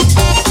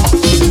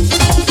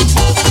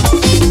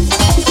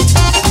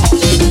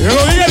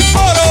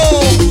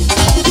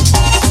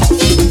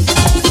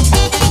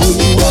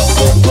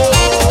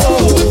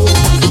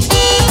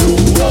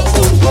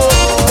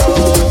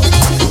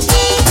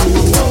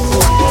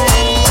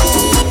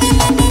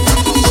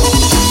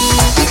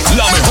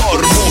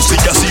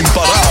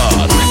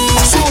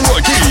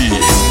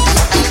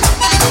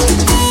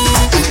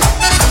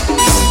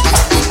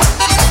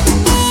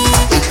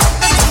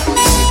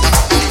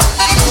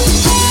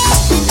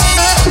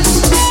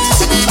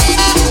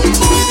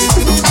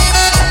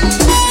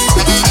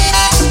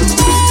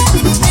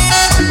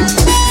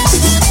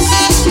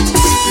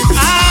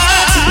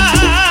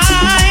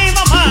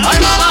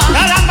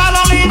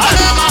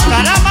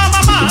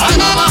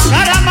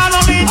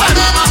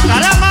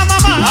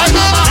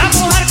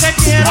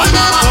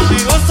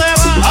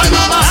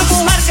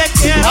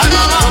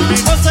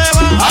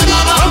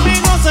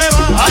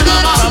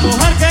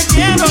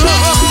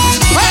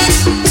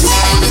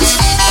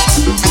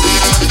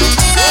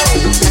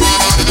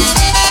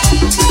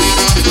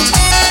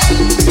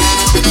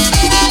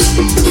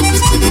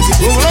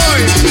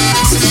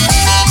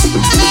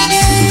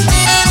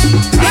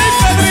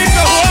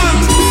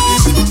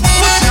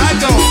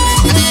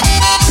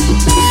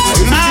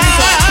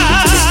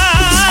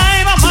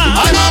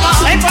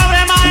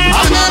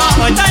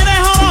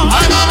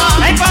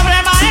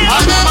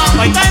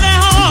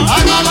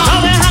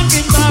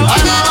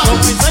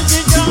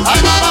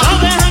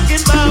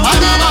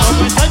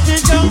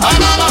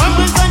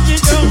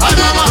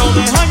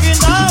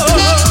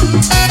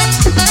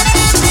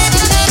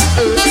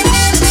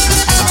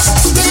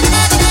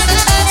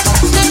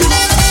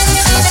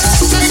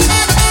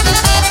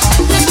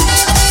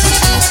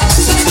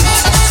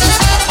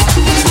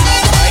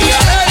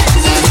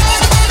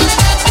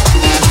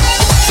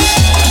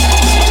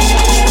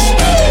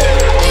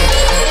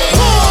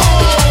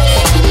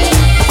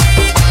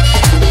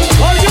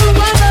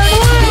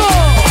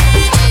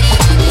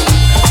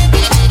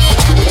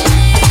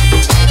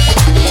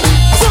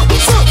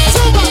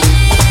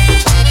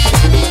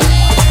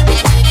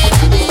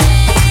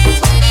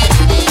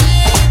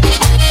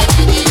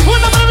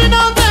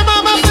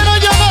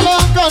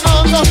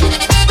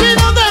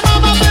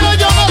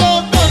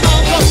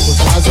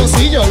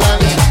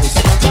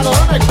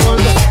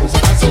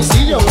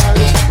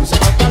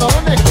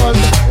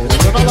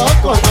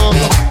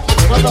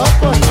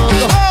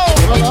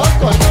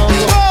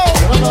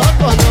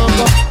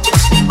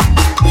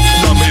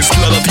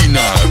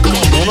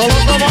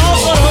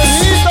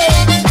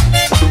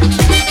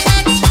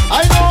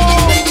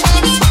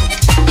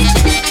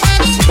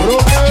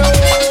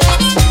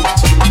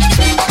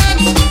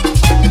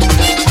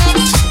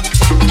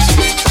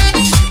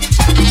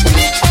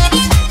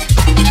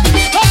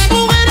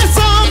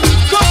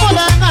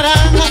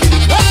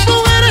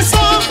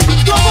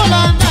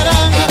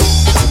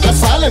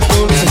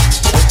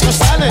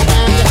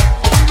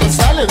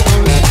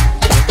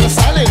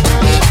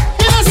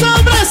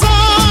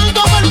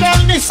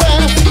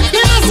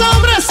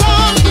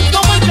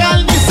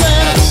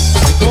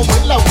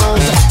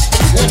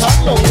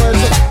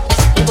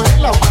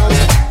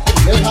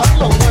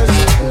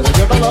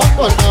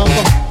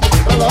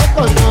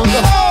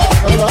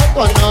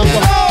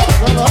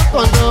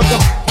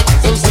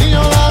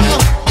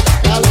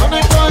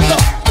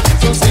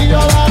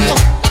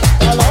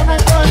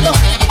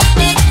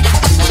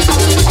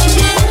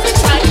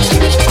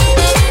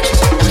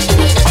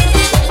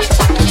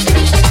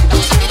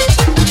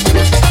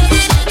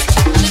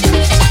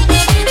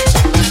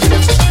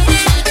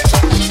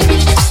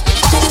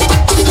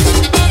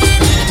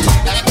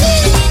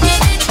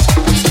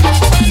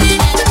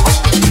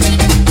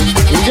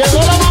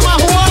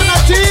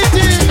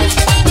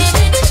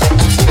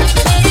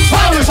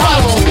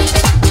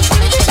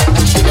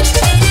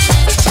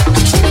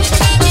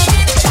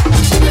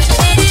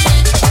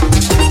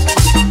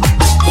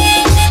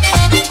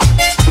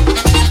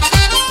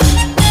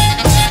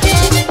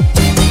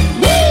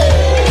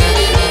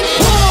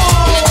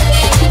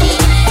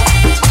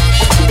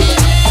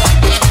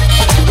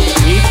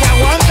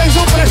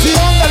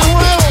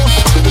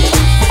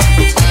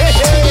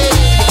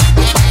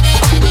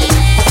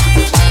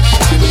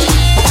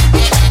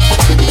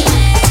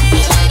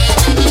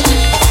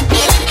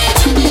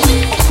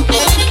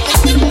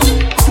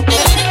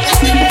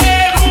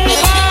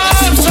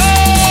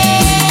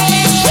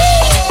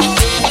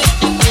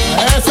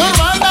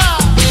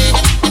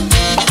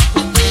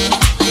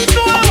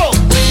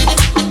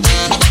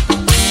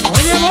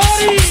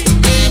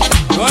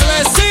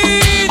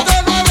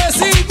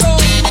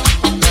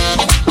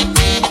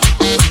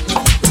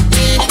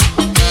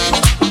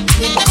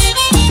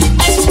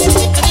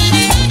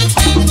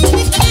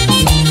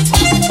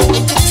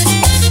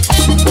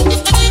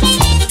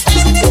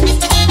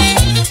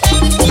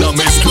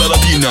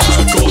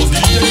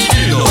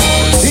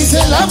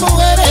las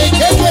mujeres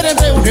que quieren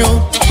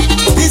reunión.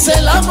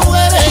 Dicen las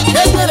mujeres que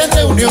quieren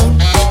reunión.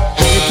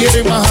 Que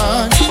quieren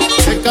majar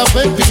el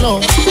café en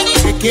pilón.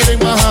 Que quieren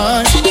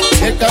majar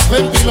el café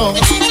en pilón.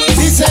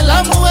 Dicen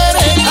las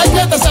mujeres, ay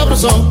que está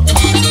sabrosón.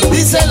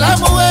 Dicen las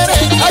mujeres,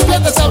 ay que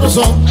está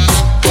sabrosón.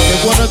 Qué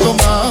bueno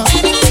tomar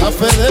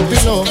café de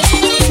pilón.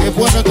 Qué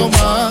bueno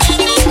tomar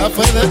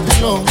café de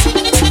pilón.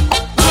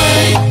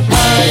 Ay,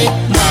 ay,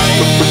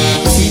 ay.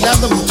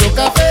 Pilando mucho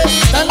café,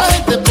 está la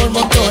gente por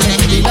montones.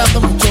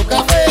 Pilando mucho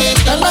café,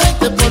 está la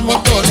gente por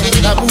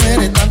montones. Las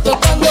mujeres están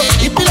tocando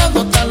y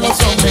pilando están los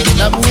hombres.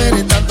 Las mujeres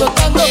están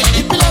tocando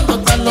y pilando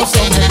están los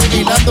hombres.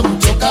 Pilando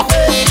mucho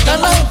café, está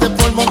la gente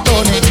por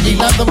montones.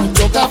 Pilando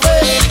mucho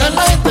café, está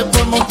la gente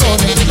por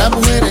montones. Las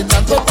mujeres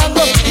están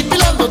tocando y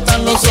pilando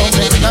están los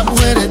hombres. Las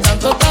mujeres están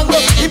tocando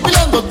y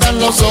pilando están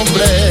los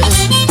hombres.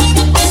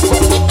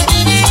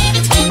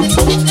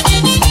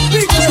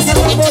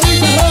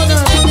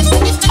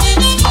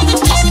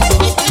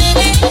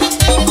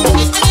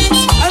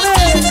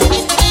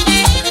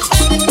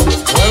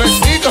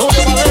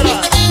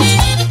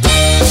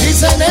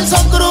 Dice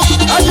Nelson Cruz,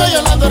 ay yo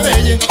Yolando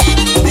Reyes.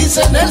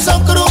 Dice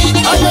Nelson Cruz,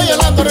 ay yo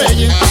Yolando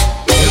Reyes.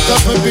 El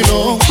café en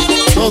pilón,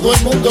 todo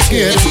el mundo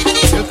quiere.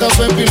 El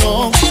café en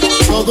pilón,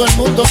 todo el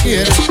mundo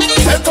quiere.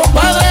 El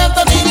compadre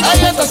Anthony,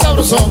 ay está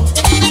sabrosón.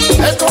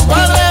 El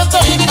compadre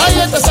Anthony, ay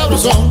está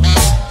sabrosón.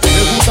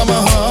 Me gusta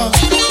majar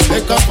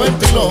el café en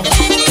pilón.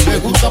 Me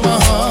gusta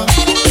majar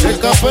el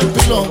café en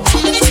pilón.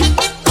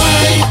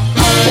 Ay,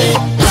 ay,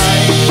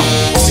 ay.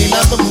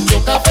 Pilando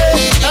mucho café,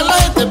 está la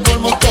gente por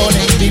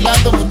montones.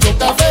 Pilando mucho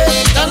café,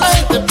 está la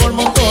gente por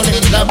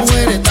montones. Las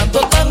mujeres están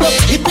tocando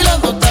y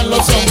pilando están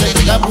los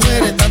hombres. Las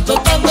mujeres están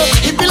tocando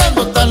y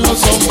pilando están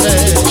los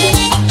hombres.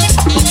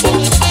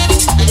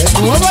 ¡De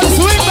nuevo el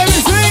swing,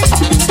 baby swing!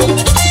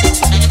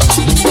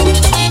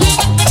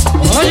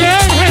 ¡Oye,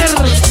 Ángel!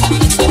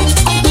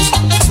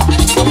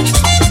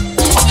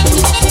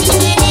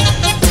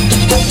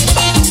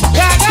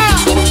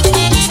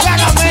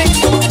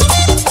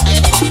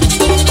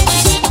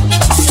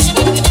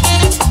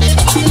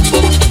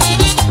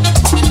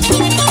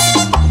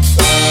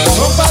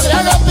 Compadre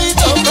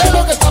Agapito, ¿qué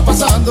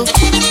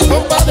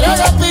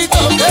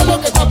es lo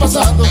que está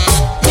pasando?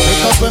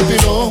 El café en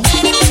pilón,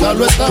 ya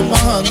lo están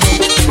majando.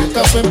 El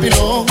café en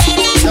pilón,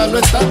 ya lo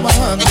están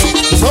majando.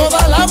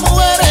 Todas las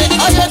mujeres,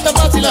 ahí están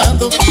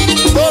vacilando.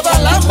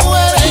 Todas las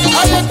mujeres,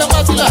 ahí están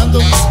vacilando.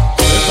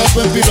 El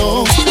café en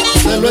pilón,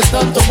 se lo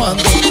están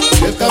tomando.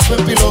 El café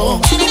en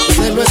pilón,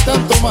 se lo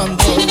están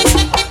tomando.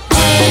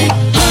 Ay,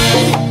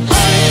 ay,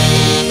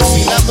 ay.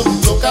 Pilando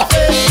mucho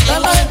café, está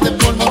la gente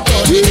por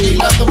montones.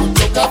 Pilando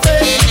mucho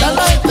café, está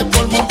la gente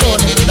por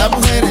montones. Las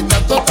mujeres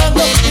están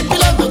tocando y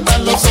pilando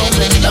están los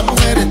hombres. Las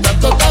mujeres están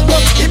tocando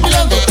y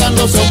pilando están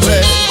los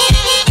hombres.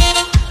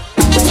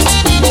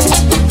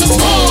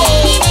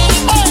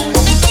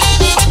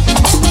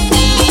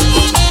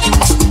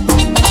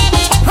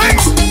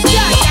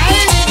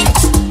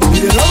 Y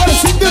de Robert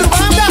Cindy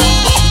Urbana,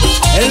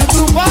 el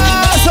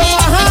grupazo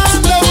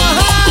bajando,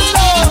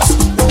 bajando.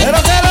 Pero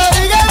que lo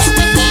digan.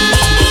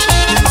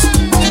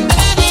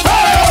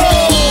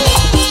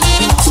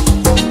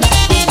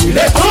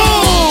 ¡Dile tú!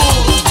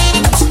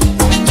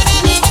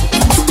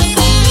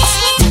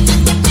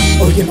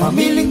 Oye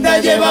mami linda,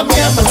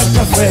 llévame a majar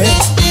café.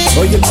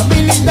 Oye mami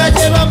linda,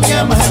 llévame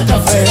a majar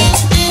café.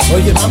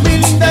 Oye mami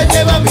linda,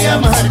 llévame a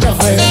majar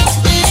café.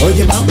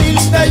 Oye mami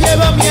linda,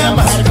 llévame a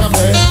majar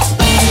café.